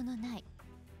ることのない。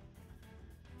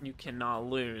You cannot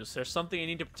lose. There's something you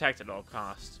need to protect at all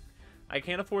costs. I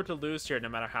can't afford to lose here no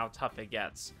matter how tough it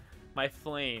gets. My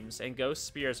flames and ghost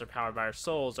spears are powered by our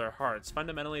souls, our hearts.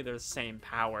 Fundamentally, they're the same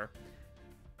power.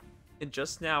 And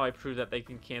just now, I proved that they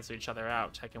can cancel each other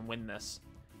out. I can win this.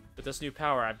 With this new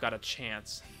power, I've got a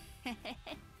chance.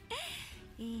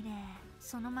 いいね。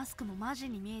そのマスクもマジ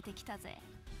に見えてきたぜ。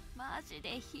マジ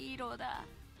でヒーローだ。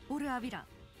俺はヴィラン。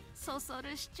そそ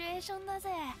るシチュエーションだぜ。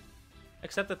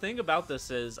Except the thing about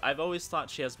this is, I've always thought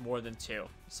she has more than two.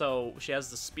 So she has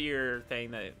the spear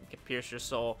thing that can pierce your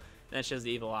soul, and then she has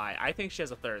the evil eye. I think she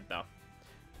has a third, though.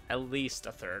 At least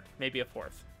a third, maybe a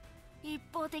fourth. 一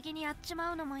方的にやっち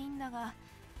まうのもいいんだが、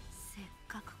せっ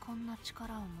かくこんな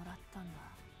力をもらったんだ。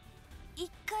一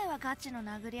回はガチの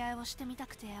殴り合いをしてみた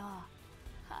くてよ。は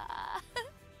あ、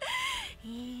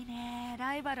いいね。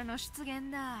ライバルの出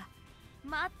現だ。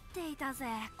待っていたぜ、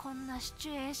こんなシチ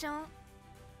ュエーション。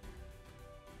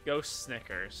Ghost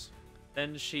snickers.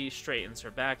 Then she straightens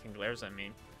her back and glares at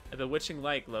me. A bewitching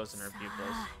light glows in her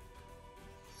pupils.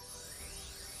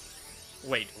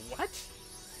 Wait, what?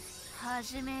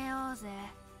 始めようぜ、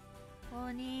お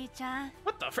兄ちゃん。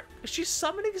What the frick? She's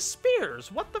summoning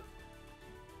spears! What the...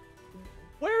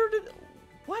 Where did...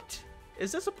 What?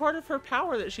 Is this a part of her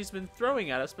power that she's been throwing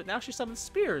at us, but now she summons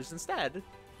spears instead?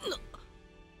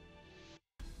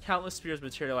 Countless spears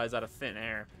materialize out of thin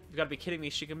air. You've got to be kidding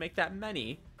me, she can make that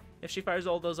many? If she fires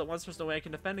all those at once, there's no way I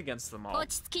can defend against them all. 落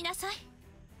ち着きなさい。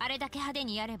あれだけ派手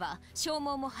にやれば消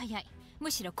耗も早い。む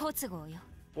しろ好都合よ。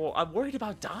Well, I'm worried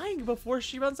about dying before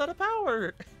she runs out of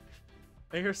power.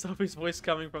 I hear Sophie's voice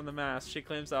coming from the mask. She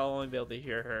claims that I'll only be able to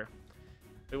hear her.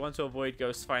 We want to avoid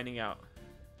Ghost finding out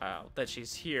that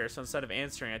she's here, so instead of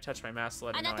answering, I touch my mask to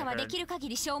let her know I あなたはで heard. きる限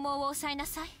り消耗を抑えな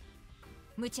さい。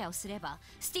無茶をすれば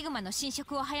スティグマの侵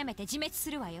食を早めて自滅す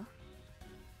るわよ。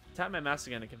Tap my mask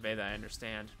again to convey that I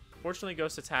understand. Fortunately,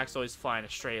 Ghost attacks always fly in a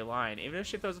straight line. Even if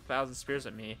she throws 1,000 spears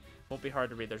at me, it won't be hard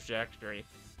to read their trajectory.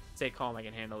 Stay calm, I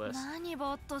can handle this. 何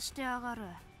ぼーっとしてやがる。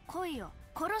来いよ、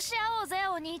殺し合おうぜ、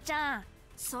お兄ちゃん。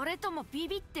それともビ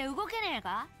ビって動けねえ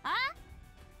か？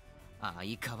あ？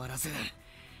相変わらず。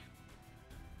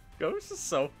Ghost is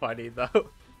so funny,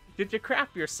 though. Did you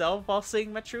crap yourself while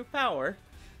seeing my true power?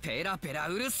 ペラペラ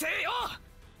うるせえよ。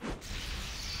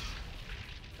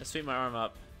 I sweep my arm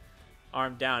up.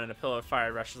 Arm down, and a pillar of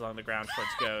fire rushes along the ground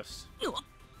towards Ghost.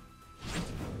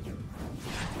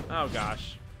 Oh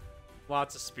gosh.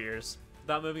 Lots of spears.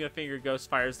 Without moving a finger, Ghost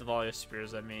fires the volley of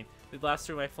spears at me. They blast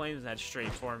through my flames and head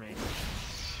straight for me.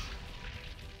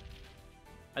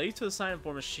 I leap to the side and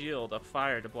form a shield of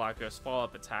fire to block Ghost's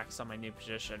follow-up attacks on my new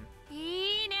position.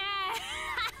 いいね。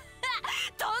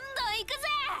どんどん行くぜ。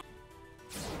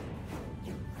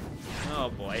Oh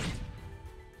boy.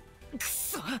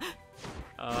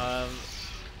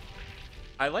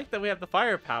 I like that we have the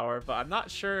firepower, but I'm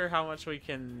not sure how much we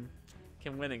can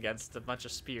win against a bunch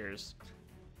of spears.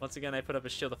 Once again, I put up a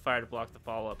shield of fire to block the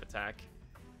follow-up attack.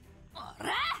 Gosh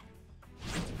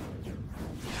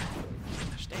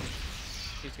dang.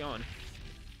 Keeps going.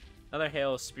 Another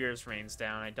hail of spears rains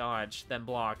down. I dodge, then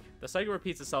block. The cycle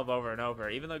repeats itself over and over.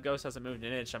 Even though Ghost hasn't moved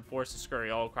an inch, I'm forced to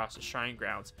scurry all across the shrine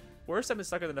grounds. Worse, I've been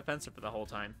stuck on the defensive for the whole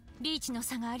time. リーチの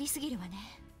差がありすぎるわね。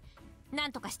な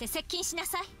んとかして接近しな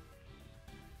さい。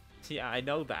Yeah, I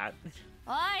know that.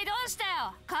 おい、どうした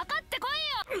よ。かかってこ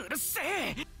いよ。うるせ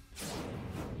え。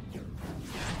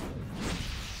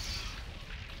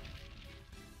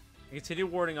I continue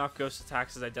warding off ghost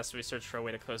attacks as I desperately search for a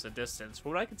way to close the distance.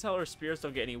 From what I can tell, her spears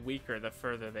don't get any weaker the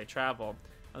further they travel.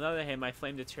 On the other hand, my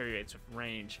flame deteriorates with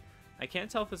range. I can't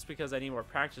tell if it's because I need more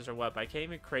practice or what, but I can't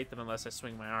even create them unless I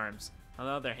swing my arms. On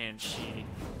the other hand, she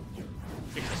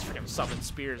just freaking summons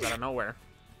spears out of nowhere.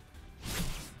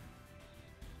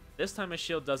 This time my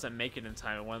shield doesn't make it in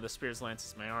time, and one of the spears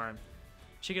lances my arm.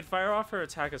 She could fire off her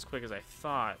attack as quick as I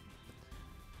thought.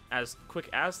 As quick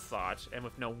as thought, and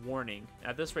with no warning.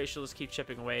 At this rate, she'll just keep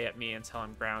chipping away at me until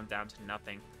I'm ground down to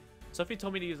nothing. Sophie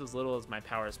told me to use as little as my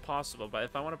power as possible, but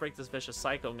if I want to break this vicious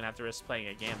cycle, I'm gonna have to risk playing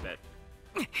a gambit.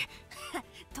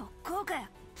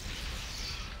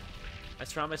 I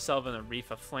surround myself in a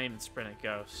reef of flame and sprint at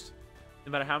Ghost.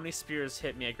 No matter how many spears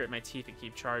hit me, I grit my teeth and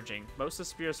keep charging. Most of the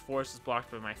spear's force is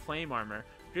blocked by my flame armor,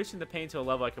 reducing the pain to a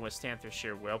level I can withstand through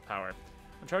sheer willpower.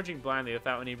 I'm charging blindly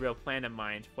without any real plan in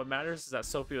mind. What matters is that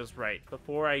Sophie was right.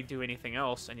 Before I do anything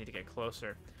else, I need to get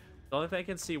closer. The only thing I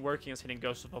can see working is hitting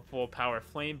Ghost with a full power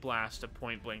flame blast at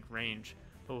point blank range.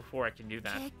 But before I can do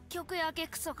that,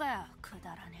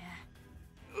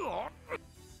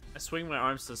 I swing my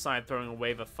arms to the side, throwing a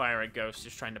wave of fire at Ghost,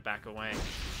 just trying to back away.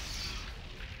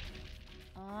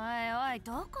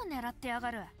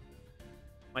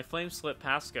 My flame slipped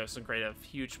past Ghost and created a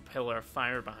huge pillar of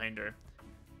fire behind her.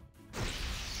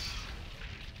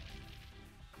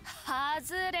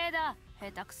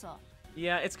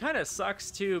 Yeah, it's kind of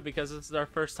sucks too because this is our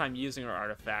first time using our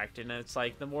artifact, and it's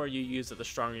like the more you use it, the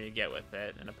stronger you get with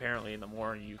it, and apparently the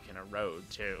more you can erode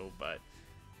too. But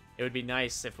it would be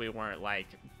nice if we weren't like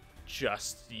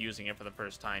just using it for the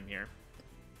first time here.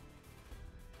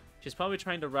 She's probably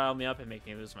trying to rile me up and make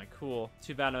me lose my cool.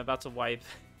 Too bad I'm about to wipe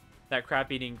that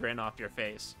crap-eating grin off your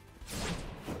face.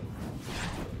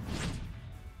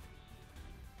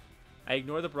 I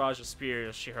ignore the barrage of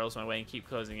spears she hurls my way and keep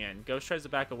closing in. Ghost tries to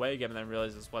back away again and then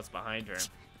realizes what's behind her.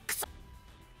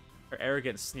 Her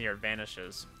arrogant sneer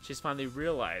vanishes. She's finally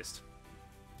realized.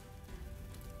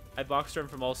 I boxed her in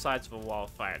from all sides with a wall of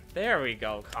fire. There we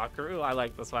go, Kakeru. I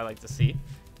like this. What I like to see.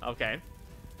 Okay.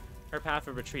 Her path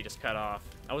of retreat is cut off.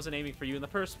 I wasn't aiming for you in the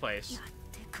first place.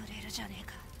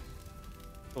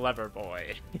 Clever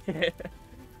boy.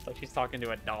 Like she's talking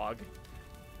to a dog.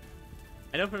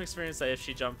 I know from experience that if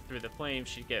she jumped through the flame,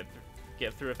 she'd get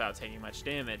through without taking much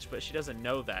damage, but she doesn't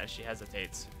know that. She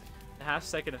hesitates. The half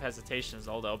second of hesitation is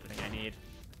all the opening I need.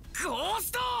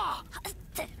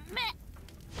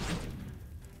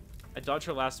 I dodge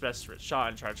her last best shot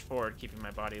and charge forward, keeping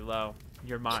my body low.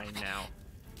 You're mine now.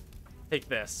 Take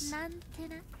this.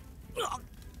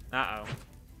 Uh-oh. I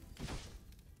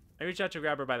reach out to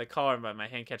grab her by the collar, but my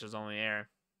hand catches only air.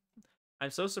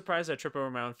 I'm so surprised I trip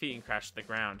over my own feet and crash to the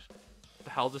ground. What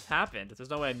the hell just happened?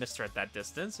 There's no way I missed her at that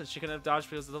distance, and she couldn't have dodged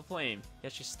because of the flame.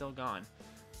 Yet she's still gone.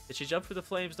 Did she jump through the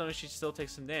flames knowing she'd still take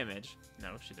some damage?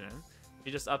 No, she didn't.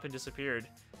 She just up and disappeared.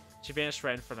 She vanished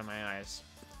right in front of my eyes.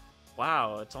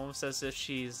 Wow, it's almost as if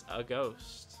she's a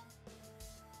ghost.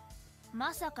 Her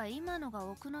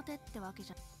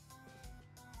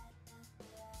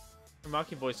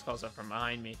mocking voice calls out from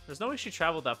behind me. There's no way she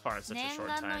traveled that far in such a short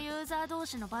time.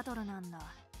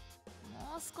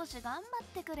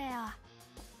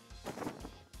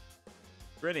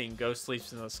 Grinning, Ghost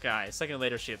leaps into the sky. A second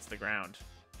later, she hits the ground,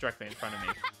 directly in front of me.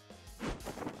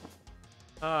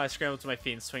 I scramble to my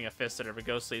feet and swing a fist at her, but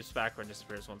Ghost leaps backward and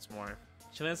disappears once more.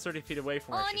 She lands 30 feet away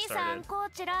from where she started.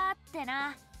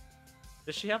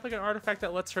 Does she have like an artifact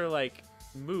that lets her like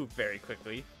move very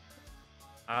quickly?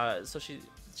 So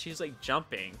she's like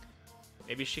jumping.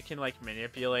 Maybe she can like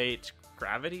manipulate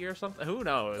gravity or something. Who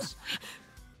knows?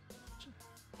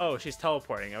 Oh, she's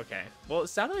teleporting. Okay. Well, it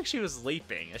sounded like she was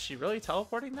leaping. Is she really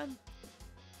teleporting then?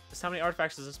 Just how many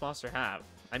artifacts does this monster have?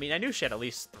 I mean, I knew she had at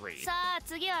least 3.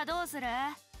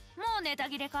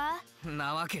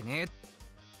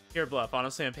 Your bluff.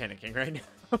 Honestly, I'm panicking right now.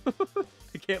 I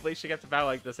can't believe she got to battle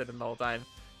like this hidden the whole time.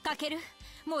 Kakeru,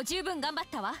 もう十分頑張っ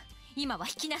たわ。今は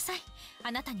引きなさい。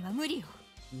あなたには無理よ。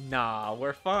Nah,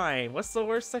 we're fine. What's the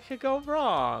worst that could go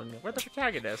wrong? We're the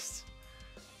protagonists.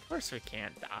 Of course we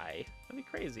can't die. That'd be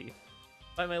crazy.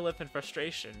 Bite my lip in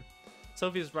frustration.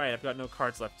 Sophie's right, I've got no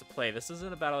cards left to play. This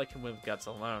isn't a battle I can win with guts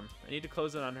alone. I need to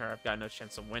close in on her, I've got no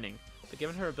chance of winning. But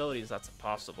given her abilities, that's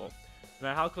impossible. No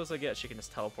matter how close I get, she can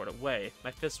just teleport away.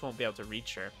 My fists won't be able to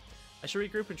reach her. I should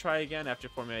regroup and try again after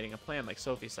formulating a plan, like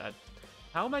Sophie said.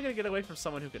 How am I going to get away from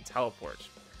someone who can teleport?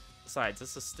 Besides,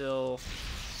 this is still...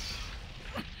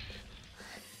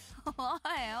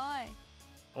 I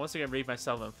once again read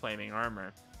myself in flaming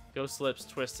armor. Ghost lips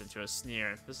twist into a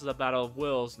sneer. This is a battle of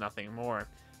wills, nothing more.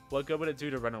 What good would it do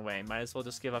to run away? Might as well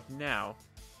just give up now.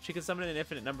 She can summon an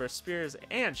infinite number of spears,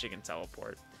 and she can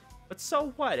teleport. But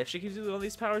so what? If she can do all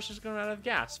these powers, she's going to run out of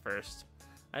gas first.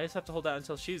 I just have to hold out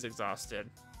until she's exhausted.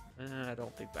 I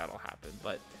don't think that'll happen,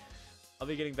 but I'll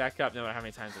be getting back up no matter how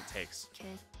many times it takes.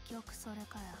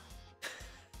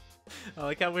 I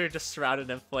like how we were just surrounded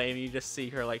in flame. You just see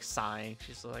her like sighing.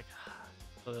 She's like,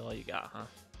 that's all you got, huh?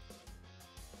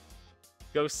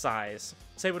 Ghost sighs.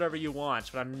 Say whatever you want,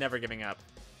 but I'm never giving up.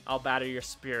 I'll batter your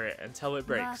spirit until it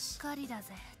breaks.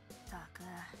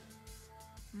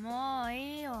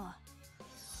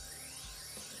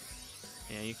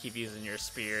 Yeah, you keep using your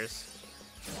spears.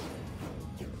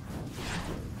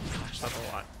 Gosh, that's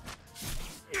a lot.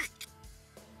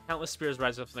 Countless spears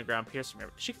rise up from the ground, piercing her.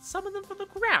 She can summon them from the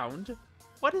ground?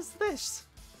 What is this?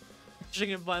 Pushing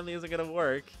it blindly isn't gonna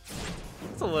work.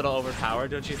 It's a little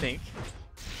overpowered, don't you think?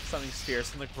 Summoning spears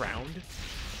from the ground.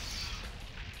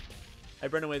 I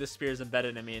burn away the spears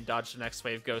embedded in me and dodge the next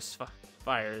wave of ghost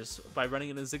fires by running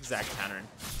in a zigzag pattern.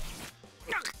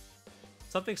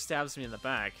 Something stabs me in the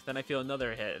back, then I feel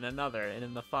another hit, and another, and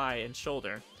in the thigh and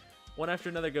shoulder. One after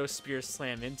another ghost spears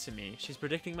slam into me. She's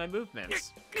predicting my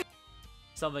movements.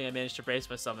 Something I managed to brace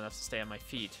myself enough to stay on my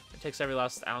feet. It takes every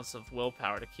last ounce of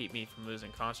willpower to keep me from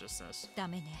losing consciousness.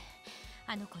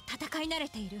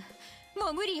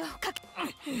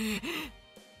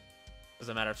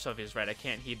 Doesn't matter if Sophie's right, I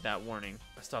can't heed that warning.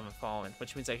 I still haven't fallen,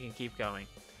 which means I can keep going.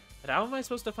 But how am I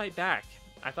supposed to fight back?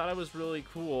 I thought I was really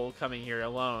cool coming here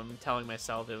alone, telling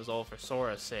myself it was all for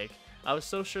Sora's sake. I was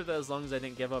so sure that as long as I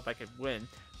didn't give up, I could win.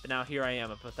 But now here I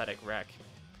am, a pathetic wreck.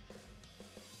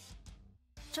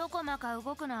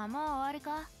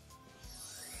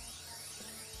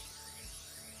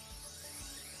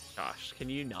 Gosh, can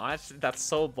you not? That's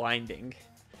so blinding.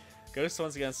 Ghost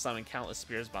once again summoned countless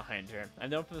spears behind her. I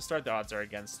know from the start the odds are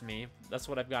against me. That's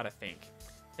what I've got to think.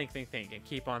 Think, and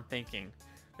keep on thinking.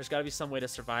 There's got to be some way to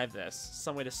survive this.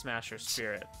 Some way to smash her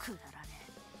spirit.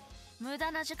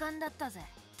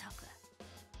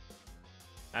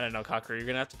 I don't know, Kakeru. You're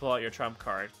going to have to pull out your trump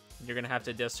card. You're going to have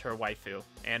to diss her waifu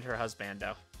and her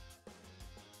husbando.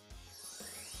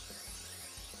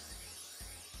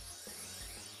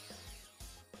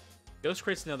 Ghost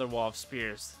creates another wall of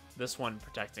spears, this one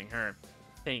protecting her.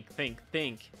 Think.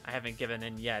 I haven't given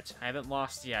in yet. I haven't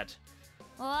lost yet.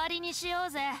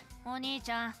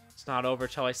 It's not over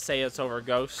till I say it's over,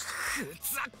 Ghost.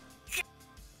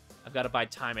 I've got to buy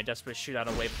time. I desperately shoot out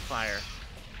a wave of fire.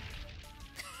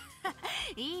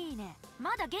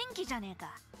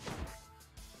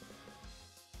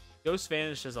 Ghost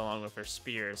vanishes along with her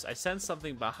spears. I sense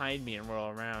something behind me and whirl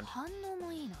around.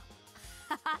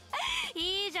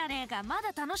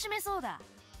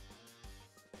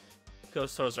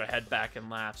 Ghost throws her head back and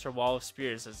laughs. Her wall of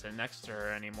spears isn't next to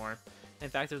her anymore. In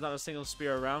fact, there's not a single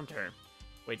spear around her.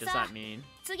 Wait, does that mean?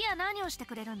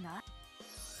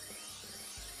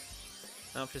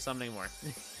 No, she's summoning more.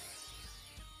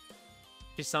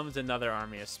 She summons another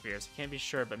army of spears. I can't be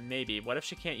sure, but maybe. What if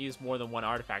she can't use more than one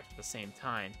artifact at the same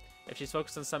time? If she's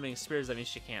focused on summoning spears, that means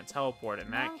she can't teleport in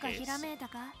that case.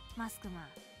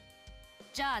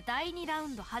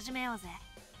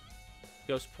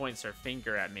 Ghost points her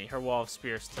finger at me. Her wall of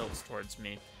spears tilts towards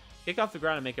me. Kick off the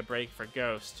ground and make a break for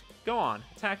Ghost. Go on,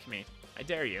 attack me. I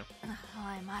dare you.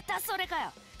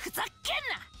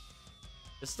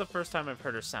 This is the first time I've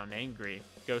heard her sound angry.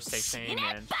 Ghost takes aim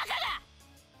and...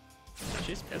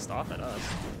 she's pissed off at us.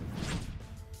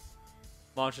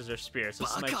 Launches her spear, so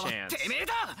this is my chance.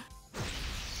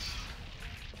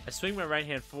 I swing my right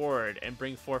hand forward and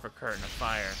bring forth a curtain of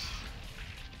fire.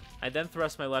 I then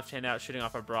thrust my left hand out, shooting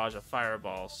off a barrage of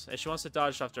fireballs. If she wants to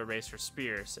dodge, she'll have to erase her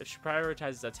spears. If she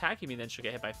prioritizes attacking me, then she'll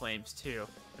get hit by flames too.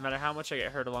 No matter how much I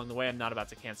get hurt along the way, I'm not about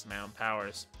to cancel my own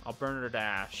powers. I'll burn her to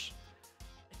ash.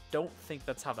 I don't think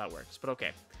that's how that works, but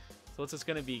okay. So what's this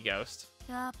gonna be, Ghost?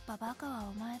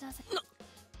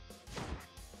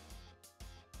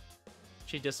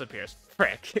 She disappears.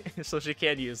 Frick. So she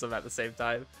can use them at the same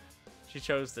time. She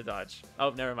chose to dodge. Oh,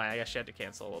 never mind. I guess she had to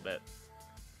cancel a little bit.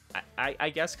 I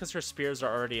guess because her spears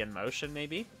are already in motion,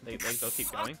 maybe? They'll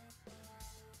keep going.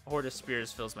 A horde of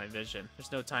spears fills my vision.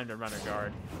 There's no time to run or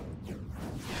guard.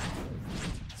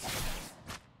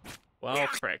 Well,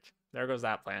 frick. There goes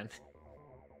that plan.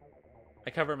 I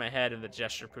cover my head and the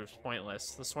gesture proves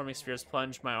pointless. The swarming spears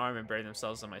plunge my arm and bury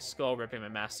themselves in my skull, ripping my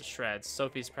mass to shreds.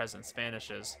 Sophie's presence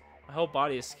vanishes. My whole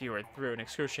body is skewered through, and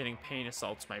excruciating pain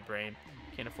assaults my brain.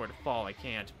 Can't afford to fall, I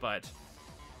can't, but...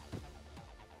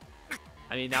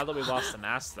 I mean, now that we lost the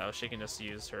mask, though, she can just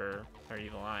use her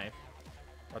evil eye.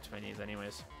 Up to my knees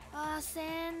anyways.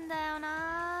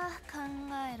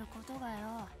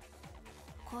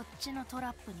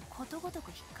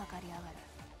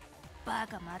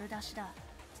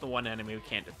 It's the one enemy we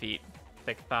can't defeat.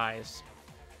 Thick thighs.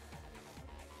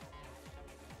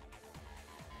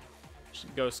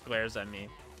 Ghost glares at me.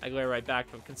 I glare right back,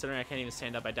 but considering I can't even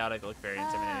stand up, I doubt I look very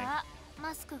intimidating.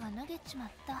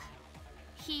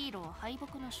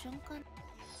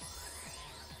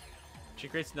 She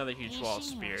creates another huge wall of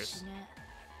spears.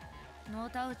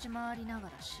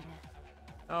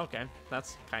 Oh, okay,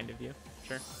 that's kind of you.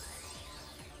 Sure.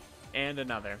 And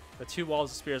another. The two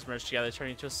walls of spears merge together,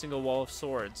 turning into a single wall of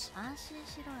swords.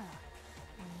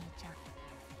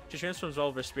 She transforms all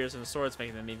of her spears into swords,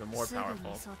 making them even more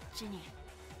powerful.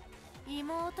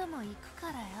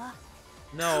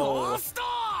 No!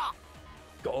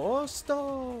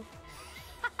 Ghosto!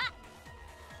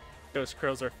 Ghost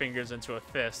curls her fingers into a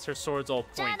fist. Her swords all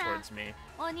point towards me.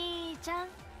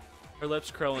 Her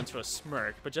lips curl into a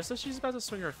smirk, but just as she's about to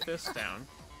swing her fist down,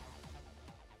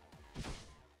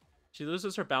 she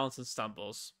loses her balance and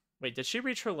stumbles. Wait, did she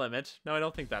reach her limit? No, I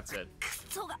don't think that's it.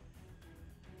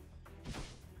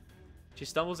 She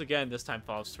stumbles again, this time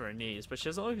falls to her knees, but she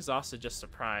doesn't look exhausted, just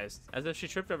surprised, as if she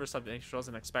tripped over something she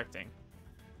wasn't expecting.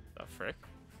 The frick?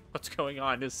 What's going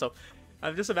on?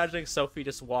 I'm just imagining Sophie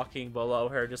just walking below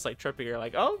her, just like tripping her,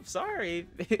 like, oh, sorry.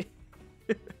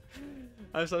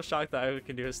 I'm so shocked that I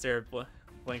can do is stare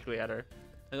blankly at her.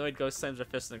 Annoyed Ghost slams her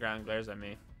fist in the ground and glares at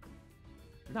me.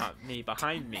 Not me,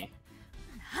 behind me.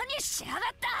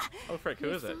 Oh frick, who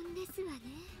is it?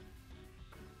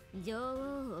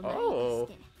 Oh!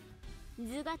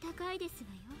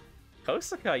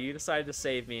 Kosaka, you decided to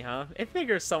save me, huh? It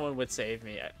figures someone would save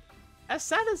me. As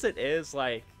sad as it is,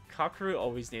 like, Kakeru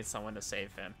always needs someone to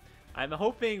save him. I'm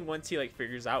hoping once he, like,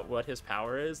 figures out what his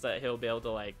power is, that he'll be able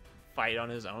to, like, fight on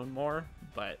his own more,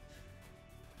 but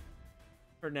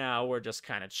for now, we're just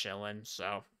kind of chilling,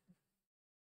 so...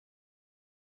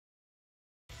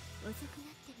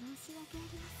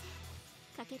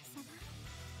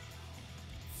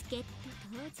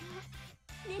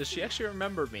 Does she actually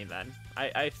remember me then?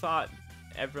 I thought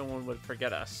everyone would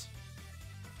forget us.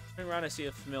 Turning around, I see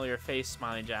a familiar face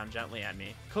smiling down gently at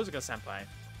me. Kozuka-senpai.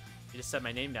 She just said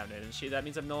my name down, didn't she? That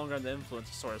means I'm no longer under the influence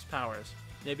of Sora's powers.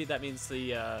 Maybe that means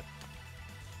the,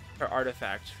 her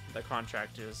artifact, the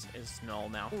contract, is null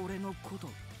now.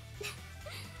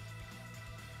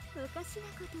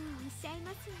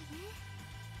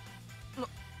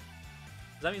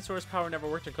 Does that mean Sora's power never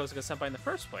worked in Kozuka-senpai in the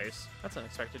first place? That's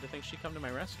unexpected to think she'd come to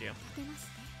my rescue.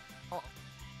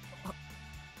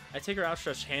 I take her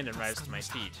outstretched hand and rise to my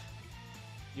feet.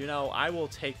 You know, I will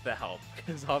take the help,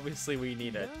 because obviously we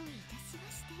need it.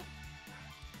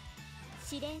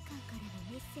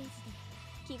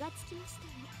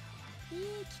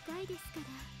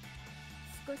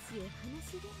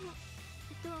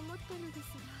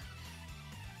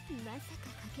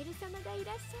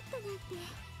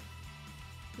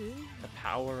 The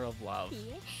power of love.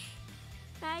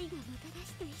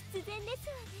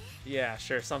 Yeah,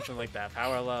 sure, something like that.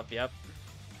 Power of love, yep.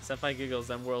 Senpai giggles,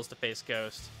 then whirls to face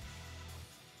Ghost.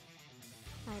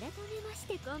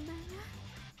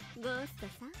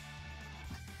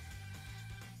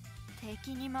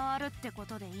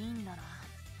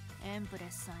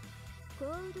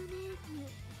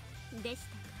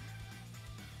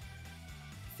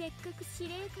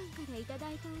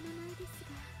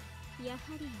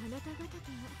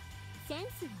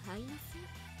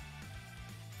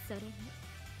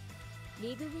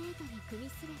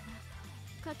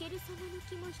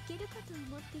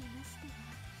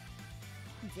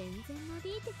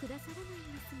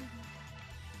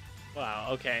 Wow,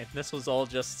 okay. This was all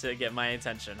just to get my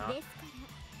attention, huh?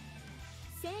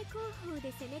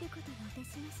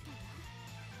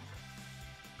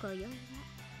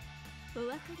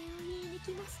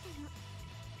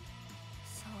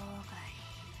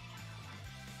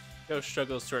 Ghost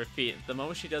struggles to her feet. The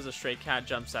moment she does, a stray cat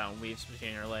jumps out and weaves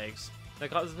between her legs. That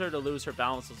causes her to lose her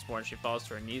balance once more and she falls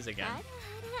to her knees again.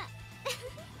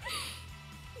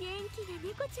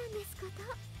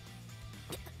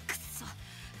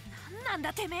 なん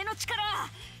だてめえの力。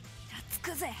イラつ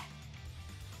くぜ。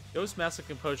 Ghost's massive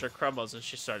composure crumbles and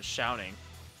she starts shouting.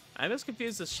 I'm as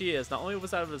confused as she is. Not only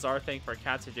was that a bizarre thing for a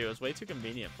cat to do, it was way too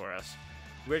convenient for us.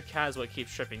 Weird cat is what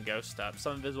keeps tripping Ghost up.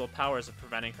 Some invisible powers are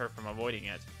preventing her from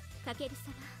avoiding it. かける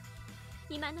様、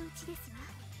今のうちです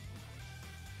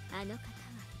わ。あの方は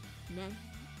何も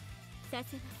させま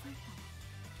せんか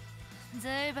ら。ず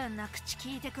いぶんな口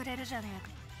聞いてくれるじゃねえ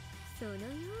か。そのような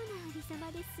ありさま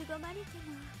で凄まれて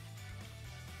も、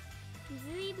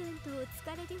ずいぶんとお疲れで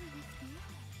はなくて、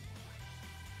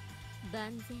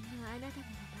万全のあなたな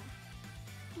らば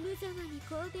無様に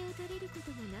神戸を垂れるこ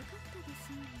ともなかったでし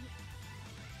ょうに。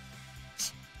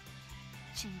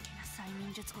珍奇な催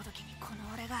眠術ごときにこ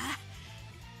の俺が。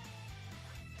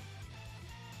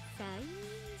催眠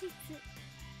術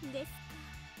です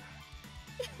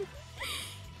か。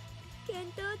見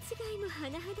当違いも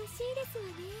甚だしいですわ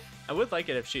ね。 I would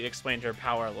like it if she explained her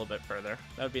power a little bit further.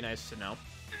 That would be nice to know.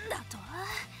 だと？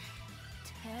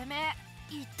てめ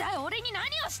え、一体俺に何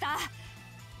をした？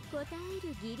答え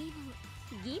る義理も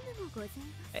義務もございま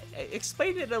す。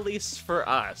Explain it at least for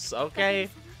us, okay?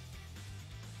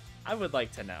 I would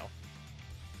like to know.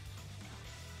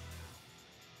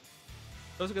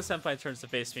 Kosuka Senpai turns to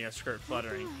face me, her skirt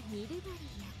fluttering.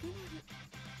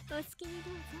 お好きに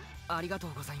どうぞ。ありがと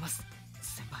うございます、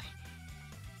先輩。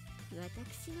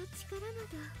私の力な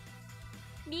ど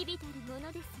微々たるも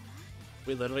のですわ。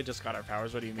 We literally just got our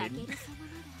powers. What do you かけ mean? る様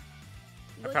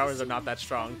な Our ら powers are not that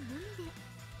strong.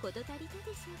 こと足りた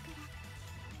でしょうか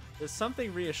ら。 There's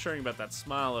something reassuring about that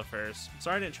smile of hers. I'm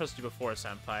sorry I didn't trust you before,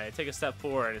 Senpai. I take a step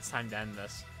forward. It's time to end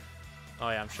this. Oh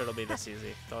yeah, I'm sure it'll be this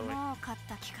easy. Totally. もう勝っ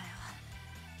た気かよ。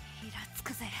イラつ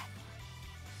くぜ。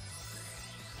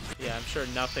 Yeah, I'm sure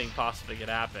nothing possibly could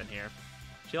happen here.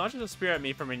 She launches a spear at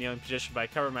me from a kneeling position, but I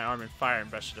cover my arm in fire and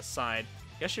brush it aside.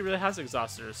 I guess she really has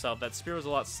exhausted herself. That spear was a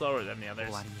lot slower than the others.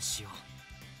 終わりにしよ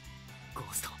う、ゴ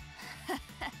ースト。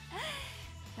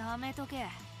やめとけ。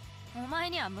お前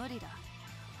には無理だ。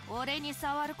俺に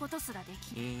触ることすらで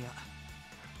きん。いや、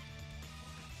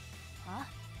あ？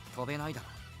飛べないだろ。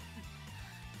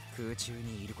空中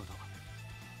にいること、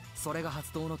それが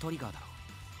発動のトリガーだろ。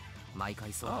毎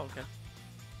回そうだ Oh, った。 okay.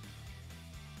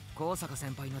 高坂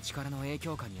先輩の力の影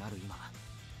響下にある今、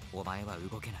お前は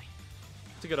動けない。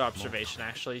 It's a good observation,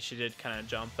 actually. She did kind of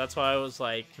jump. That's why I was,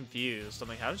 like, confused. I'm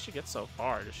like, how did she get so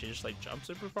far? Does she just, like, jump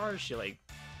super far? Does she, like,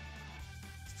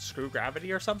 screw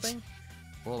gravity or something?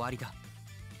 終わりだ、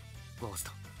ゴース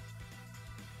ト。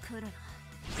来るな。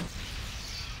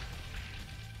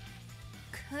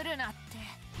来るなって。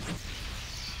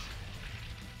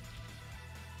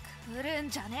来るん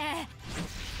じゃね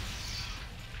え。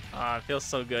It feels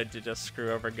so good to just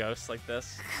screw over ghosts like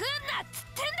this. 来んなっつっ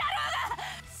てんだろうが。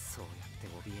そうやって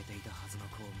怯えていたはずの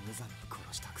子を無残に殺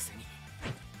したくせに、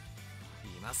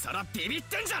今さらビビっ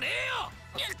てんじゃねえよ。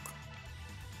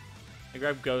 I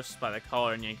grabbed Ghost by the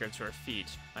collar and yanked her to her feet.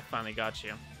 I finally got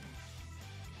you.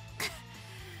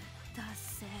 だっ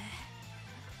せ。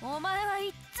お前はい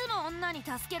っつも女に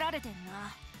助けられてん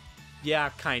な。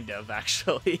 Yeah, kind of,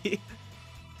 actually.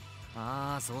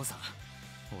 ああ、そうさ。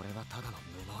俺はただの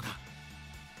無能だ。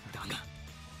だ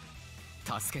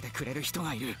が、助けてくれる人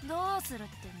がいる。どうするっ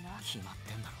てんだ。決まっ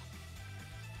てんだろ。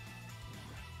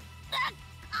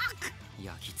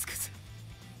焼き尽くす。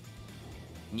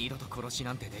二度と殺し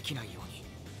なんてできないように。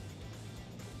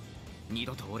二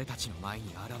度と俺たちの前に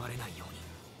現れないよう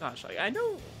に。 Gosh, like, I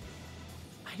know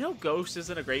Ghost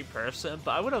isn't a great person,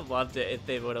 but I would have loved it if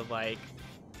they would have, like,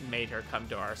 made her come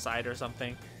to our side or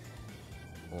something.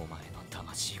 お前の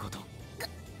魂ごと。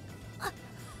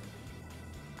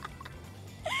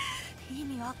意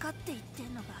味分かって言って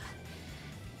んのか。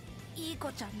いい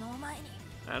子ちゃんのお前に。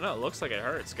 I don't know, it looks like it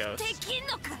hurts, で Ghost. きん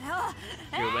のかよ。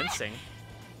 You're wincing.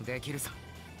 できるさ。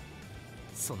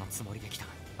そのつもりできた。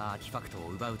アーティファクトを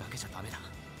奪うだけじゃダメだ。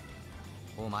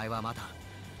お前はまた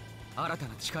新た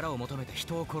な力を求めて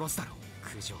人を殺すだろ。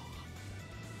九条、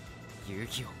勇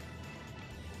気を、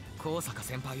高坂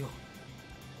先輩を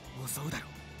襲うだろ。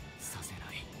させな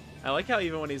い。 I like how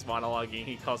even when he's monologuing,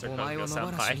 he calls her お前を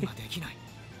Kosuko 野放しに senpai. はできない。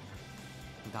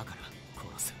だから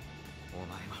殺す。お前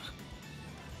は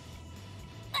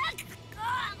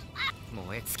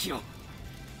燃え尽きろ。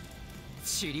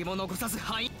塵も残さず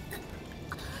範囲。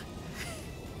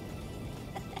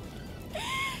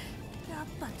やっ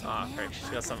ぱてめえ Aw, は frick,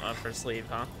 she's got something up her sleeve,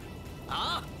 huh? あ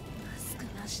あ、マスク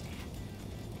なしで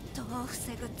どう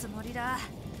防ぐつもりだ。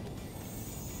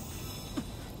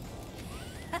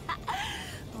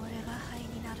俺が灰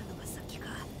になるのが先か、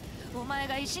お前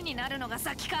が石になるのが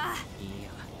先か。いい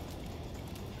や、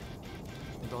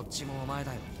どっちもお前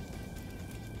だよ。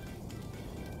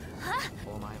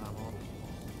お前はもう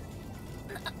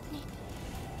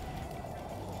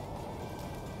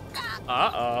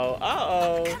Uh-oh,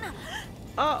 uh-oh,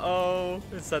 uh-oh.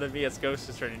 Instead of me, it's Ghost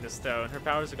who's turning to stone. Her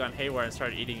powers have gone haywire and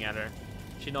started eating at her.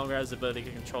 She no longer has the ability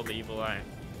to control the evil eye.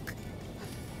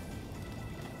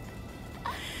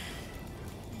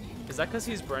 Is that because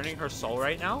he's burning her soul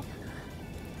right now?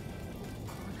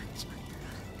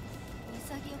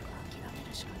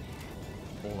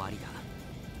 終わりだ。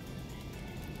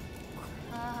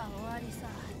ああ、終わりさ。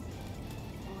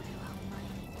俺はお前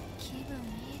に気分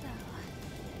いいだろ。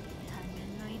他人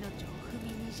の命を踏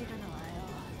みにじるのはよ、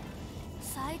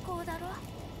最高だろ。俺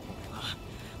は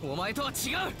お前とは違う。同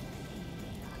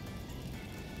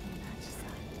じさ。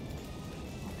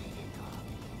おめでと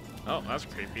う。 Oh, that's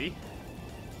creepy.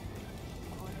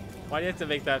 Why do you have to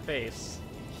make that face?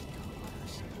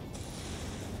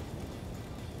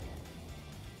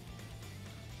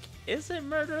 Is it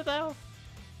murder, though?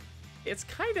 It's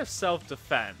kind of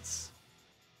self-defense.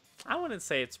 I wouldn't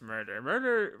say it's murder.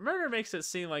 Murder makes it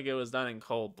seem like it was done in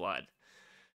cold blood.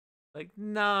 Like,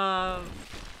 nah,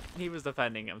 he was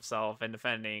defending himself and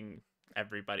defending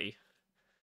everybody.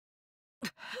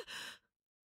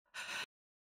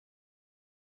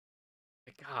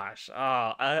 Gosh,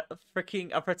 oh, a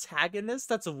protagonist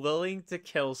that's willing to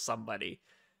kill somebody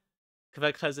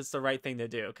because it's the right thing to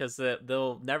do, because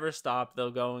they'll never stop.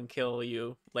 They'll go and kill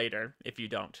you later if you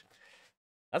don't.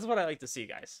 That's what I like to see,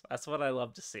 guys. That's what I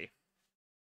love to see.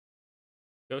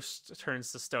 Ghost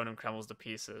turns to stone and crumbles to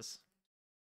pieces.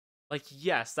 Like,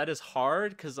 yes, that is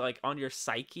hard, because, like, on your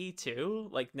psyche, too.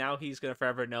 Like, now he's gonna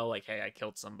forever know, like, hey, I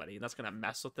killed somebody. And that's gonna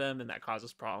mess with him, and that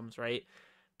causes problems, right?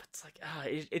 But it's like,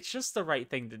 it's just the right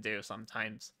thing to do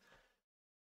sometimes.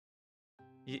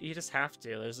 You just have to.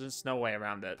 There's just no way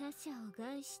around it.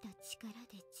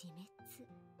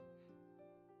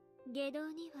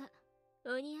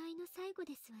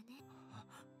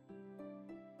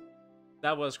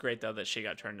 That was great, though, that she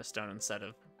got turned to stone instead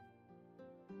of...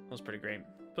 That was pretty great.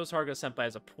 Suppose Hargo Senpai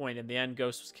has a point. In the end,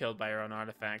 Ghost was killed by her own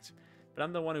artifact. But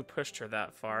I'm the one who pushed her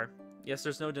that far. Yes,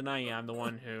 there's no denying I'm the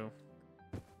one who...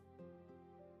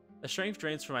 The strength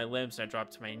drains from my limbs and I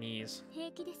drop to my knees.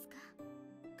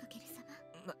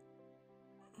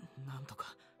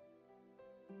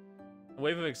 A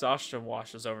wave of exhaustion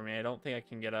washes over me. I don't think I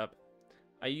can get up.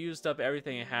 I used up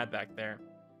everything I had back there.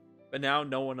 But now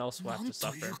no one else will have to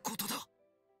suffer.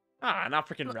 Ah, not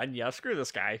freaking Renya. Screw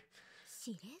this guy.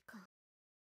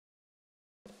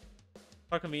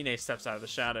 Takamine steps out of the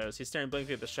shadows. He's staring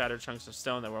blankly at the shattered chunks of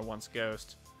stone that were once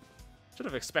Ghost. Should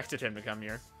have expected him to come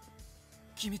here.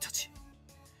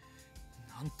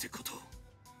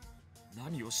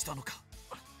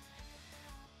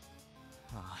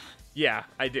 Yeah,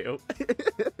 I do.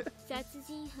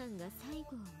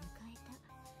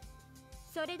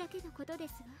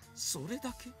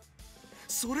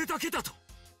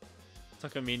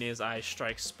 Takamine's eyes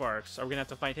strike sparks. Are we gonna have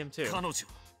to fight him too?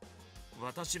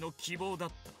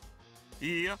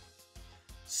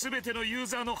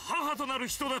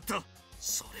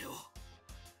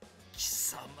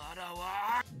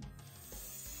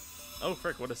 Oh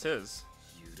frick, what is his?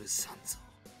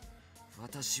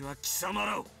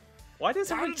 Why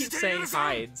does everyone keep saying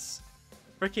hides?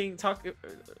 Freaking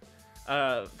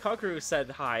Kakeru said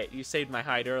hide. You saved my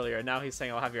hide earlier. Now he's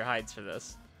saying I'll have your hides for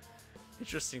this.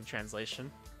 Interesting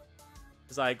translation.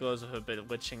 His eye glows with a bit of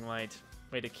witching light.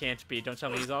 Wait, it can't be. Don't tell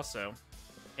me he's also.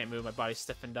 Can't move. My body's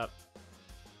stiffened up.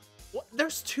 What?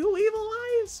 There's two evil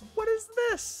eyes? What is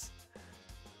this?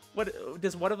 What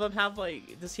does one of them have?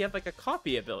 Like, does he have like a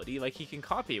copy ability? Like he can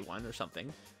copy one or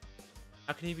something?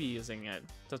 How can he be using it?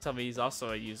 Don't tell me he's also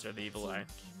a user of the evil eye.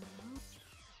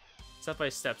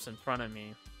 Senpai steps in front of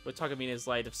me. With Takamine's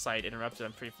light of sight interrupted,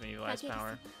 I'm free from the evil eye's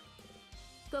power.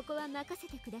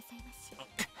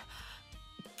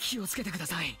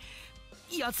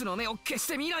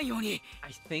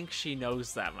 I think she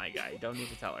knows that, my guy. Don't need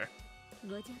to tell her.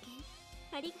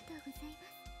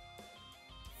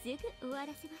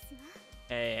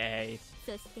 Hey.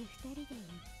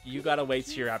 You gotta wait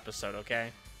till your episode,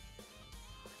 okay?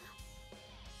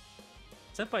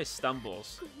 Senpai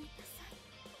stumbles.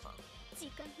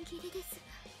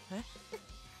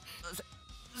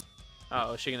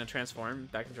 Oh, is she gonna transform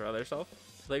back into her other self?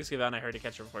 Legs give out and I heard to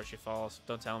catch her before she falls.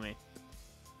 Don't tell me.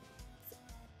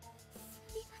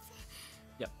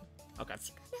 Yep. Okay.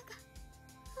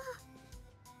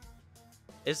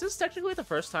 Is this technically the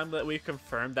first time that we've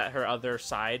confirmed that her other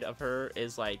side of her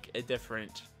is like a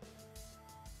different...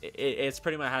 It's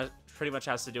pretty much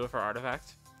has to do with her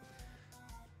artifact?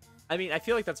 I mean, I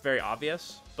feel like that's very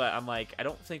obvious, but I'm like, I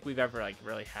don't think we've ever like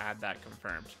really had that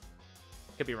confirmed.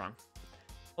 Could be wrong.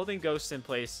 Holding Ghost in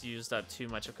place used up too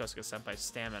much of Kosuke Senpai's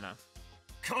stamina.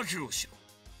 覚悟しろ。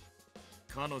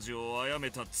彼女を殺め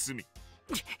た罪。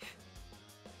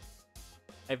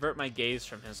I avert my gaze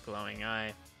from his glowing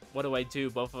eye. What do I do?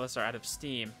 Both of us are out of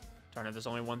steam. Darn it, there's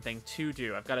only one thing to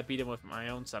do. I've got to beat him with my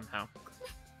own somehow.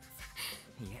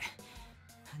 いえ、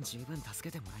十分助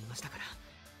けてもらいましたから。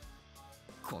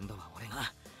今度は俺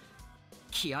が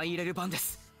気合い入れる番で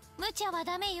す。無茶は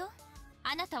ダメよ。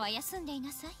あなたは休んでい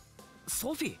なさい。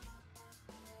ソフィー。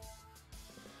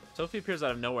Sophie appears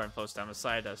out of nowhere and floats down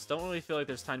beside us. Don't really feel like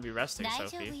there's time to be resting, 大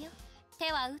丈夫 Sophie. よ。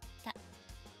手は打った。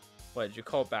What, did you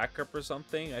call backup or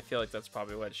something? I feel like that's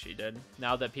probably what she did.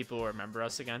 Now that people will remember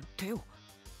us again. 手を。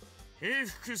平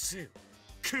服せよ。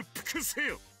屈服せ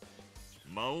よ。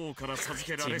魔王から授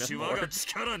けられし我が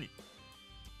力に。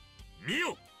見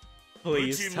よ。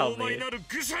 Please tell me.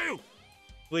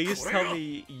 Please tell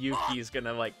me Yuki's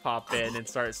gonna like pop in and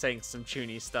start saying some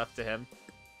chuny stuff to him.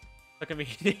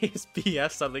 Takamine's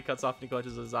BS suddenly cuts off and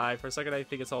clutches his eye. For a second I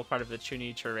think it's all part of the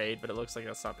chuny charade, but it looks like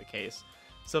that's not the case.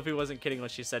 Sophie wasn't kidding when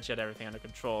she said she had everything under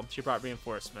control. She brought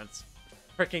reinforcements.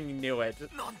 Freaking knew it.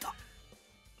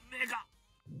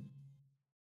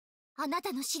 あな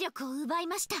たの視力を奪い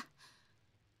ました。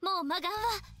もう魔眼は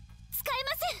使えま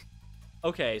せん。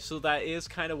Okay, so that is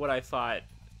kind of what I thought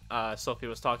Sophie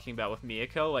was talking about with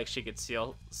Miyako. Like, she could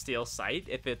steal sight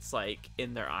if it's, like,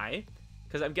 in their eye.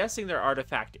 Because I'm guessing their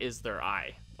artifact is their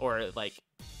eye. Or, like,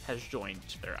 has joined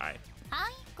their eye.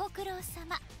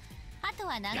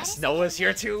 Yes, Noah's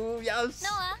here too! Yes!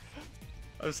 Noah.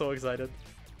 I'm so excited.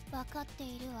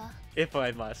 If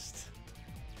I must.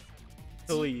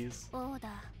 Please.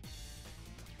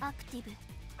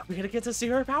 We're gonna get to see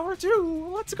her power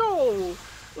too! Let's go!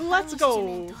 Let's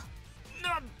go!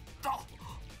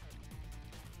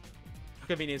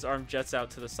 Takamine's arm jets out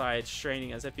to the side,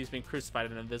 straining as if he's been crucified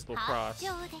in an invisible cross.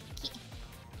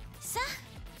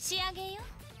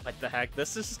 What the heck?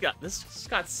 This just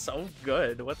got so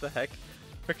good. What the heck?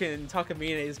 Frickin'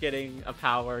 Takamine is getting a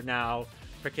power now.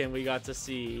 Frickin' we got to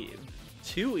see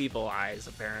 2 evil eyes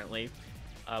apparently.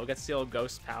 We got to see all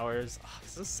ghost powers. Oh,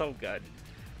 this is so good.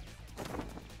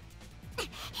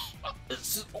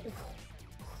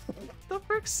 The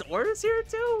frick, Sora's here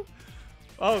too?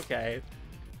 Okay.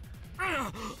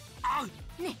 That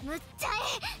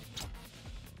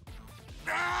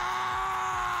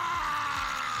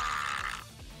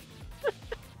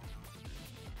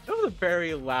was a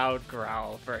very loud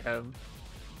growl for him.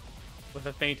 With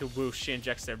a faint whoosh, she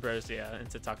injects Ambrosia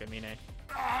into Takamine.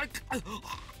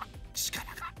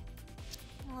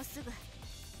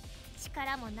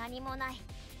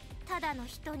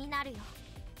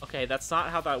 Okay, that's not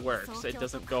how that works. It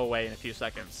doesn't go away in a few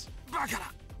seconds.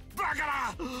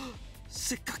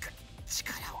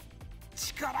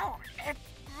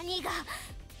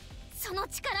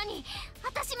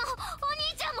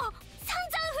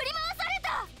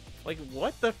 Like,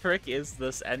 what the frick is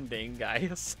this ending,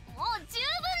 guys?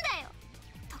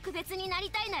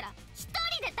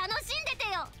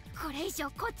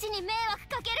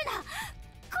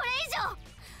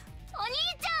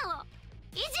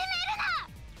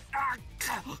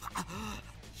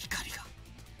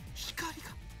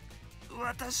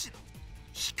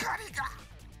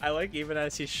 I like even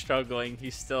as he's struggling, he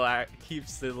still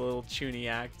keeps the little chuny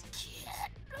act.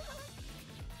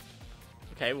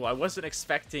 Okay, well, I wasn't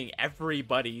expecting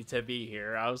everybody to be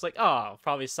here. I was like, oh,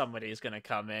 probably somebody's gonna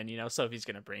come in. You know, Sophie's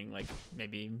gonna bring, like,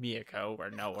 maybe Miyako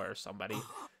or Noah or somebody.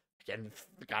 And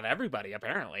got everybody,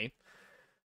 apparently.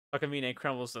 Takamine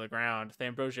crumbles to the ground. The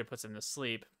Ambrosia puts him to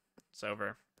sleep. It's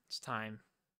over. It's time.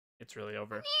 It's really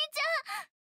over.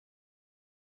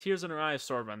 Tears in her eyes,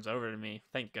 Sora runs over to me.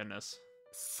 Thank goodness.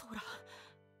 Sora.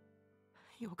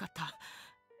 よかった。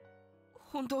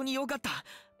本当によかった。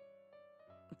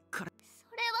それ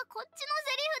はこっちの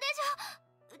セリフ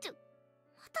でしょ。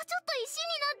またちょっと石に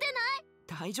なって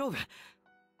ない？大丈夫。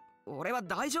俺は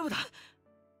大丈夫だ。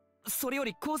それよ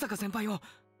り高坂先輩を。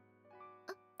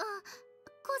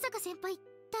高坂先輩、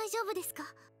大丈夫ですか？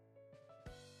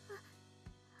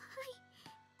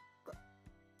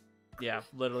 Yeah,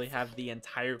 literally have the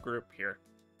entire group here.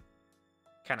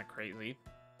 Kind of crazy.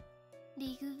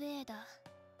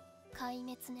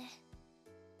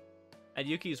 At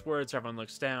Yuki's words, everyone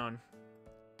looks down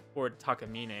toward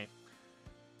Takamine.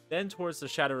 Then towards the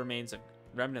shadow remnants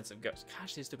of ghosts.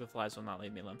 Gosh, these stupid flies will not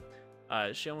leave me alone.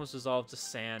 She almost dissolved to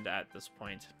sand at this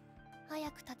point.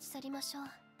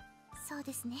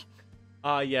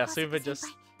 Yes,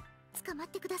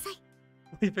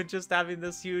 we've been just having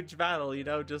this huge battle, you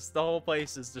know, just the whole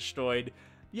place is destroyed.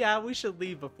 Yeah, we should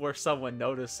leave before someone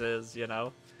notices, you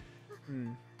know.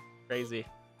 Crazy.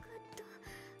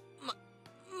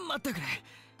 待ってくれ。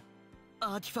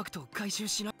アーティファクトを回収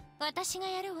しな。私が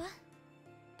やるわ。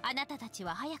あなたたち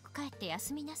は早く帰って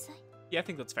休みなさい。Yeah, I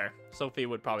think that's fair. Sophie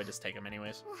would probably just take him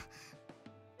anyways.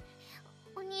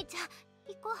 お兄ちゃん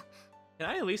行こう。 Can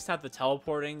I at least have the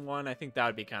teleporting one? I think that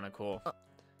would be kind of cool.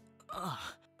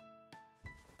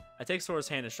 I take Sora's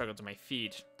hand and struggle to my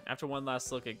feet. After one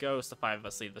last look at Ghost, the five of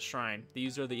us leave the shrine. The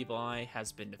user of the evil eye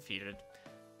has been defeated.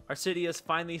 Our city is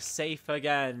finally safe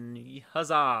again.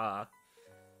 Huzzah! I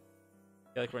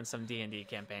feel like we're in some D&D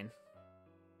campaign.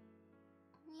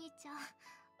 お兄ちゃん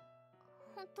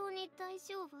本当に大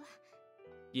丈夫？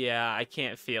 Yeah, I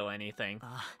can't feel anything.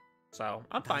 So,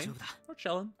 I'm fine. We're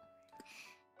chilling.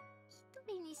 一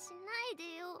人にしない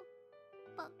でよ、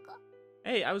バカ。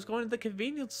 Hey, I was going to the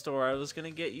convenience store. I was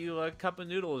gonna get you a cup of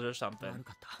noodles or something. 悪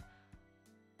かった。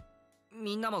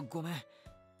みんなもごめん。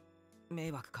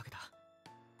迷惑かけた。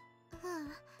う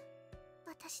ん、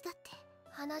私だって。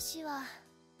話は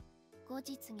後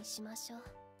日にしましょう。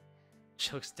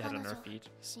 She looks dead on her feet.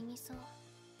 死にそう。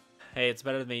 Hey, it's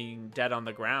better than being dead on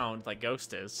the ground like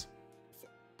Ghost is. す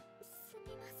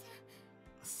みません。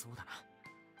そうだな。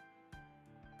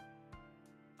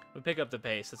We pick up the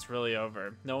pace. It's really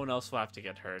over. No one else will have to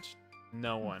get hurt.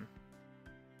 No one.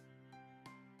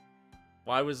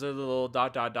 Why was there the little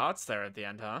dots there at the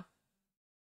end, huh?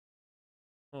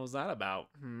 What was that about?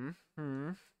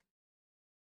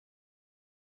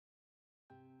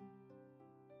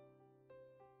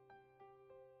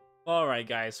 Alright,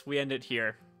 guys. We end it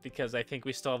here because I think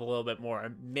we still have a little bit more.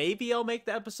 Maybe I'll make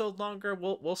the episode longer.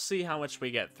 We'll see how much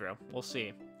we get through. We'll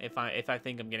see if I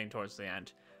think I'm getting towards the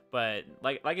end. But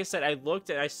like I said, I looked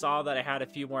and I saw that I had a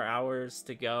few more hours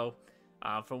to go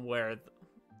from where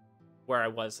I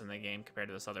was in the game compared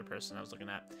to this other person I was looking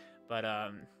at. But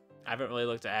I haven't really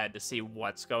looked ahead to see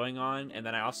what's going on, and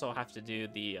then I also have to do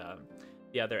the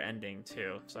other ending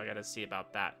too, so I got to see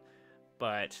about that.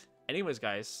 But anyways,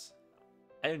 guys,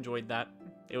 I enjoyed that.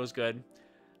 It was good.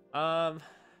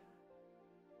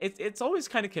 It's always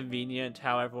kind of convenient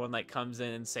how everyone like comes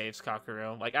in and saves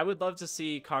Kakeru. Like, I would love to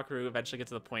see Kakeru eventually get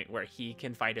to the point where he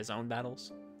can fight his own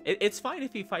battles. It's fine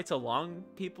if he fights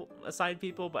aside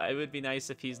people, but it would be nice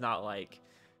if he's not like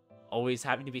always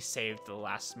having to be saved at the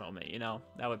last moment, you know?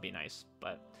 That would be nice.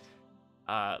 But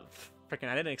freaking,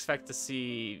 I didn't expect to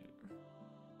see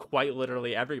quite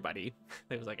literally everybody.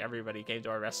 It was like everybody came to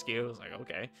our rescue. It was like,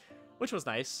 okay, which was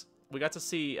nice. We got to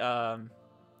see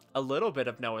a little bit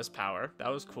of Noah's power. That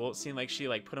was cool. It seemed like she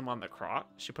like put him on the cross.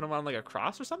 She put him on like a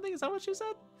cross or something. Is that what she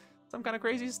said? Some kind of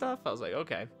crazy stuff. I was like,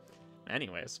 okay.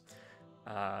 Anyways,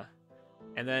 and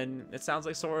then it sounds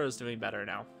like Sora is doing better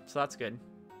now, so that's good.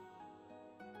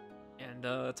 And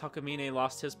Takamine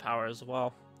lost his power as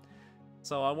well.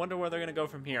 So I wonder where they're gonna go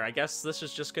from here. I guess this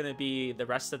is just gonna be the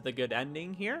rest of the good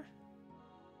ending here,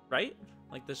 right?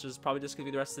 Like, this is probably just gonna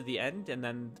be the rest of the end, and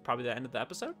then probably the end of the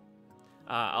episode.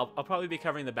 I'll probably be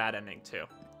covering the bad ending too.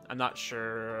 I'm not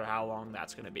sure how long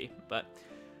that's going to be, but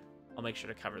I'll make sure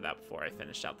to cover that before I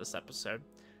finish out this episode,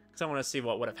 because I want to see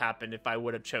what would have happened if I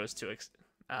would have chose to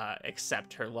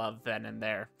accept her love then and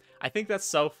there. I think that's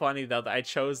so funny though that I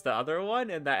chose the other one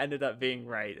and that ended up being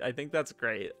right. I think that's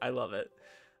great. I love it.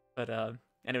 But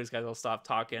anyways, guys, I'll stop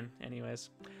talking. Anyways,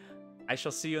 I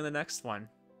shall see you in the next one.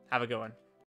 Have a good one.